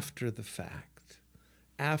after the fact,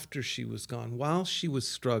 after she was gone. While she was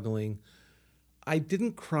struggling, I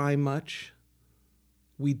didn't cry much.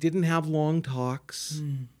 We didn't have long talks.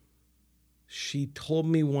 She told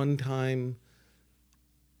me one time,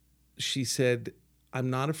 she said, "I'm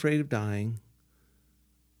not afraid of dying.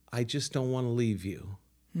 I just don't want to leave you."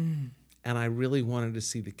 And I really wanted to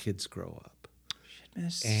see the kids grow up. Shit,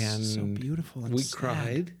 man, that's so beautiful. And we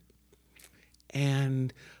sad.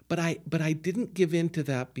 cried. But I didn't give in to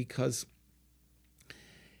that because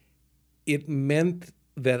it meant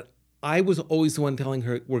that I was always the one telling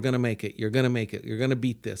her, "We're going to make it. You're going to make it. You're going to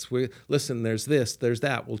beat this. Listen, there's this, there's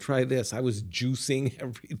that. We'll try this." I was juicing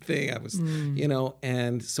everything. I was,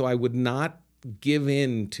 and so I would not give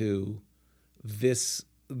in to this.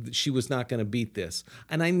 She was not going to beat this.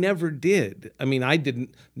 And I never did. I mean,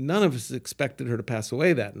 none of us expected her to pass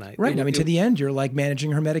away that night. Right. To the end, you're like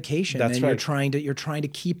managing her medication. That's and right. You're trying to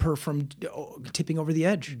keep her from tipping over the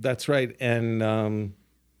edge. That's right. And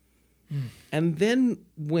then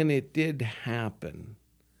when it did happen,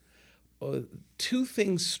 two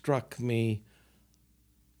things struck me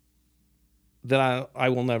that I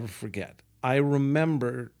will never forget. I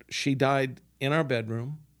remember she died in our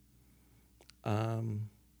bedroom.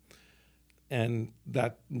 And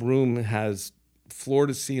that room has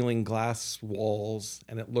floor-to-ceiling glass walls,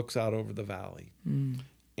 and it looks out over the valley.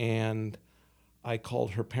 And I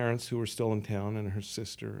called her parents, who were still in town, and her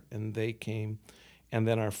sister, and they came. And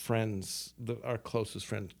then our friends, our closest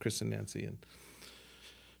friends, Chris and Nancy,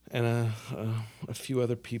 and a few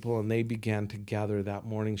other people, and they began to gather that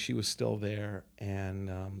morning. She was still there, and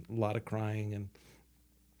a lot of crying.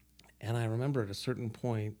 And I remember at a certain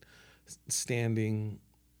point standing,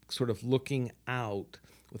 sort of looking out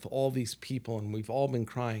with all these people, and we've all been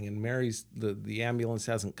crying, and Mary's, the ambulance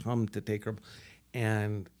hasn't come to take her.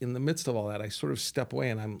 And in the midst of all that, I sort of step away,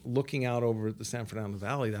 and I'm looking out over the San Fernando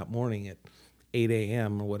Valley that morning at 8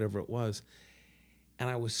 a.m. or whatever it was. And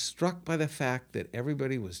I was struck by the fact that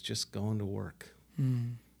everybody was just going to work.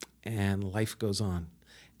 And life goes on.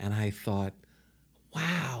 And I thought,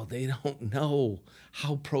 wow, they don't know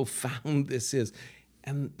how profound this is.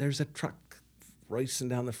 And there's a truck racing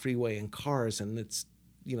down the freeway and cars, and it's,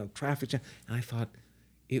 traffic jam. And I thought,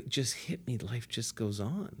 it just hit me. Life just goes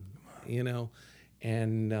on, and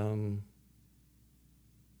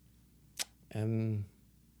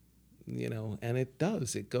it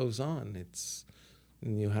does. It goes on.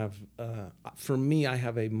 And you have, for me, I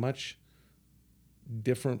have a much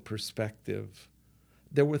different perspective.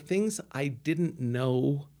 There were things I didn't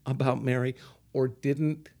know about Mary, or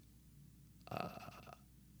didn't.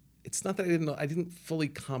 It's not that I didn't know. I didn't fully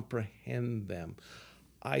comprehend them.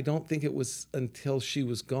 I don't think it was until she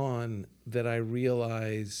was gone that I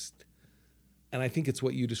realized, and I think it's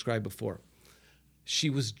what you described before. She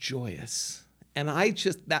was joyous. And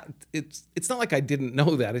it's not like I didn't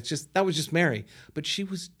know that. It's just, that was just Mary. But she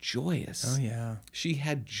was joyous. Oh, yeah. She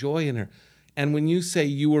had joy in her. And when you say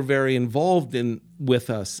you were very involved with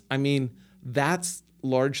us, I mean, that's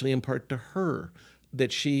largely in part to her,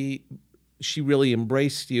 that she she really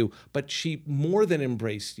embraced you, but she more than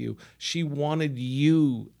embraced you, she wanted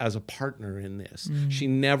you as a partner in this. She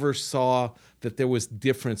never saw that there was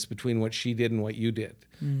difference between what she did and what you did.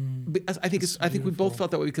 I think we both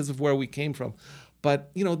felt that way because of where we came from.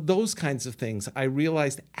 But those kinds of things, I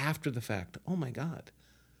realized after the fact, oh my God,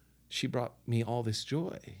 she brought me all this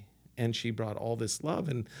joy and she brought all this love.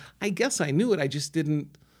 And I guess I knew it. I just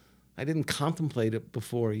didn't contemplate it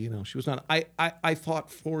before, she was not. I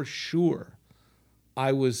thought for sure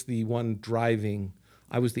I was the one driving.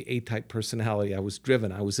 I was the A-type personality. I was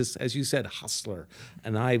driven. I was this, as you said, hustler.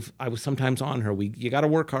 And I was sometimes on her. You got to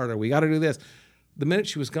work harder. We got to do this. The minute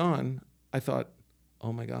she was gone, I thought,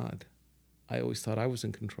 oh my God, I always thought I was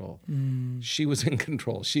in control. She was in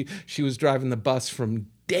control. She was driving the bus from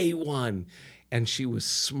day one, and she was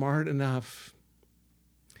smart enough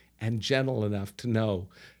and gentle enough to know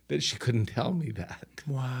that she couldn't tell me that.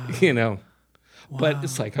 Wow. Wow. But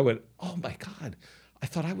it's like I went, oh my God, I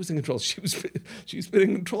thought I was in control. She's been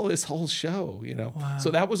in control this whole show, Wow.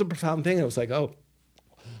 So that was a profound thing. I was like, oh,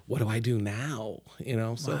 what do I do now?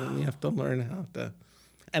 So then you have to learn how to.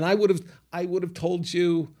 And I would have told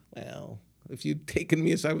you, well, if you'd taken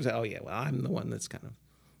me as I was, oh yeah, well, I'm the one that's kind of,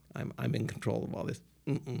 I'm in control of all this.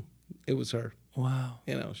 It was her. Wow.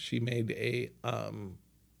 She made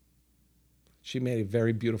a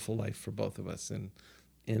very beautiful life for both of us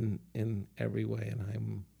in every way,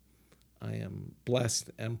 and I am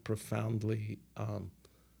blessed and profoundly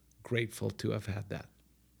grateful to have had that.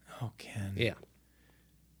 Oh, Ken. Yeah.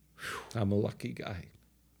 I'm a lucky guy.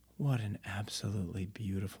 What an absolutely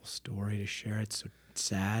beautiful story to share. It's so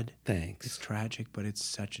sad. Thanks. It's tragic, but it's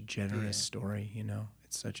such a generous story,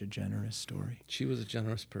 It's such a generous story. She was a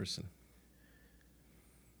generous person.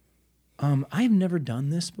 I have never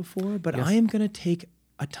done this before, but Yes. I am going to take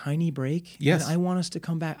a tiny break. Yes. And I want us to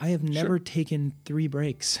come back. I have never taken 3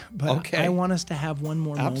 breaks, but Okay. I want us to have one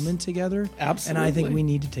more moment together. Absolutely. And I think we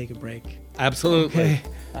need to take a break. Absolutely. Okay.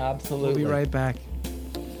 Absolutely. We'll be right back.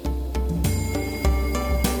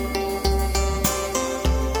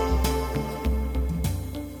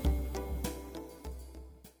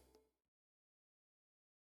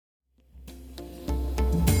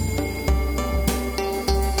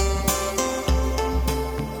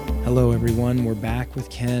 Hello, everyone. We're back with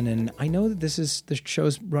Ken, and I know that the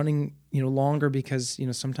show's running, longer because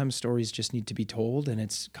sometimes stories just need to be told, and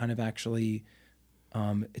it's kind of actually,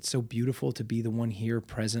 it's so beautiful to be the one here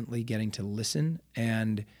presently getting to listen,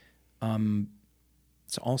 and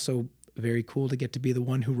it's also very cool to get to be the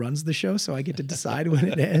one who runs the show, so I get to decide when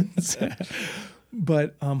it ends.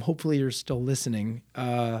 But hopefully you're still listening.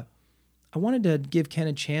 I wanted to give Ken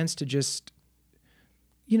a chance to just,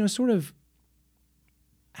 sort of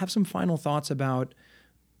have some final thoughts about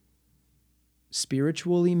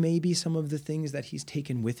spiritually maybe some of the things that he's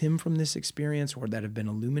taken with him from this experience or that have been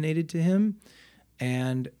illuminated to him,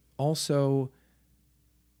 and also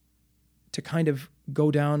to kind of go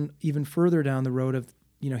down even further down the road of,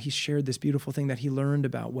 he's shared this beautiful thing that he learned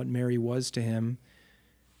about what Mary was to him.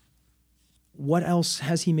 What else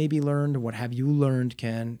has he maybe learned, or what have you learned,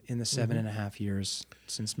 Ken, in the 7.5 years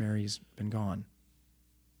since Mary's been gone?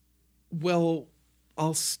 Well,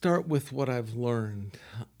 I'll start with what I've learned.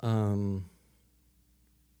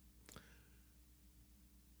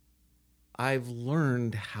 I've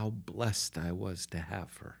learned how blessed I was to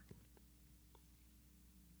have her.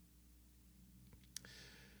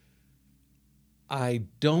 I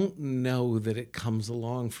don't know that it comes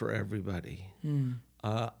along for everybody.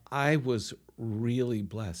 I was really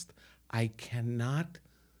blessed. I cannot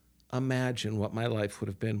imagine what my life would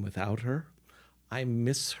have been without her. I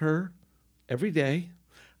miss her every day.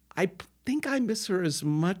 I think I miss her as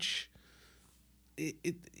much.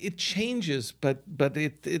 It changes, but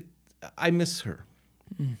I miss her.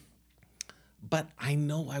 But I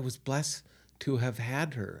know I was blessed to have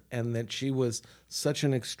had her, and that she was such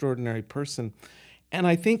an extraordinary person. And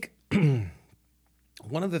I think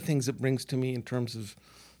one of the things it brings to me in terms of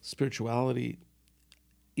spirituality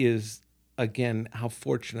is, again, how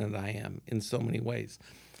fortunate I am in so many ways.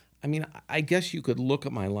 I mean, I guess you could look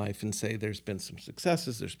at my life and say there's been some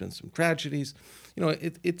successes, there's been some tragedies.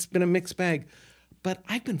 It's been a mixed bag, but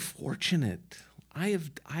I've been fortunate.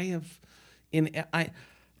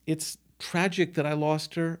 It's tragic that I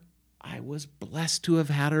lost her. I was blessed to have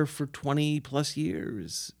had her for 20 plus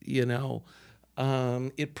years.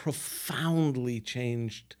 It profoundly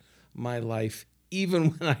changed my life,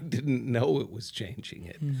 even when I didn't know it was changing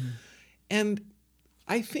it. And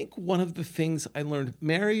I think one of the things I learned,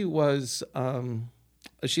 Mary was,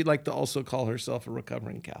 she liked to also call herself a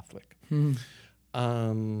recovering Catholic.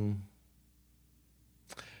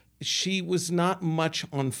 she was not much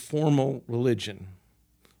on formal religion,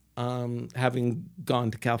 having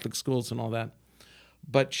gone to Catholic schools and all that.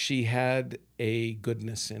 But she had a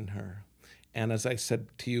goodness in her. And as I said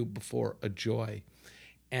to you before, a joy.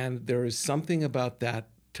 And there is something about that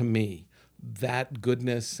to me, that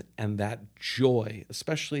goodness and that joy,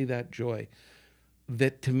 especially that joy,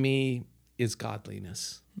 that to me is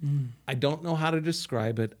godliness. I don't know how to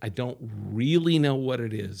describe it. I don't really know what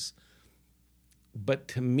it is. But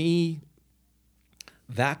to me,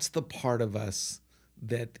 that's the part of us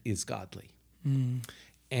that is godly.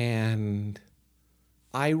 And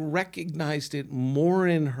I recognized it more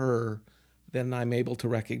in her than I'm able to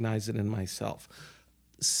recognize it in myself.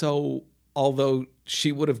 So although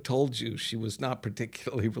she would have told you she was not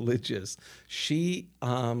particularly religious, she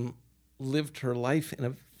lived her life in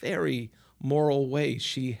a very moral way.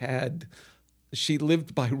 She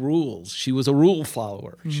lived by rules. She was a rule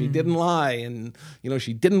follower. She didn't lie, and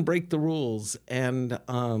she didn't break the rules. But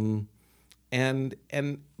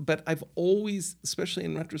I've always, especially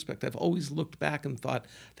in retrospect, I've always looked back and thought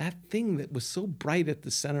that thing that was so bright at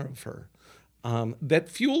the center of her, that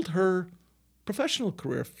fueled her professional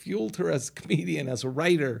career, fueled her as a comedian, as a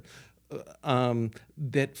writer,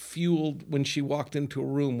 that fueled when she walked into a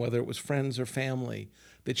room, whether it was friends or family,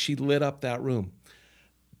 that she lit up that room.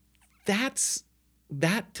 That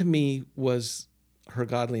to me was her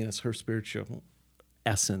godliness, her spiritual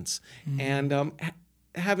essence. And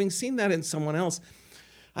having seen that in someone else,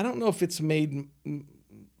 I don't know if it's made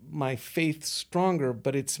my faith stronger,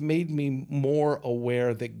 but it's made me more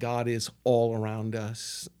aware that God is all around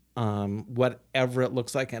us, whatever it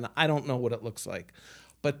looks like. And I don't know what it looks like,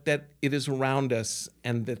 but that it is around us,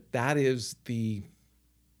 and that is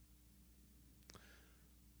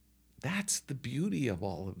that's the beauty of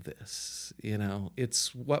all of this.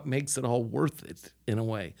 It's what makes it all worth it in a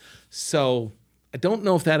way. So I don't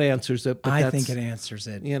know if that answers it, but I think it answers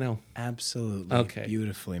it. Absolutely. Okay.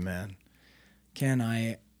 Beautifully, man. Ken,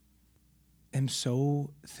 I am so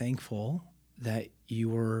thankful that you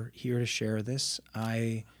were here to share this.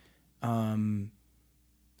 I am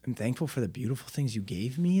thankful for the beautiful things you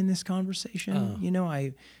gave me in this conversation.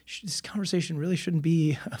 This conversation really shouldn't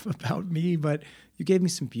be about me, but you gave me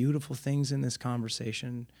some beautiful things in this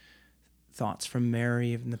conversation. Thoughts from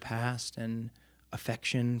Mary in the past, and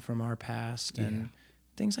affection from our past, and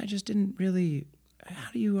things I just didn't really.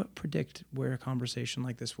 How do you predict where a conversation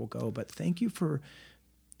like this will go? But thank you for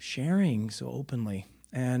sharing so openly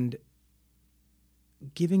and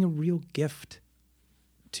giving a real gift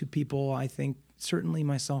to people. I think, certainly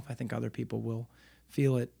myself, I think other people will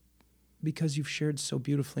feel it because you've shared so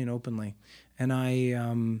beautifully and openly.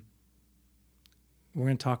 And we're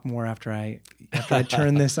going to talk more after I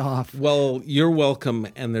turn this off. Well, you're welcome,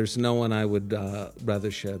 and there's no one I would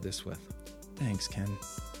rather share this with. Thanks, Ken.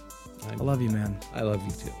 I love you, man. I love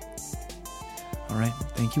you too. All right.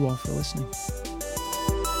 Thank you all for listening.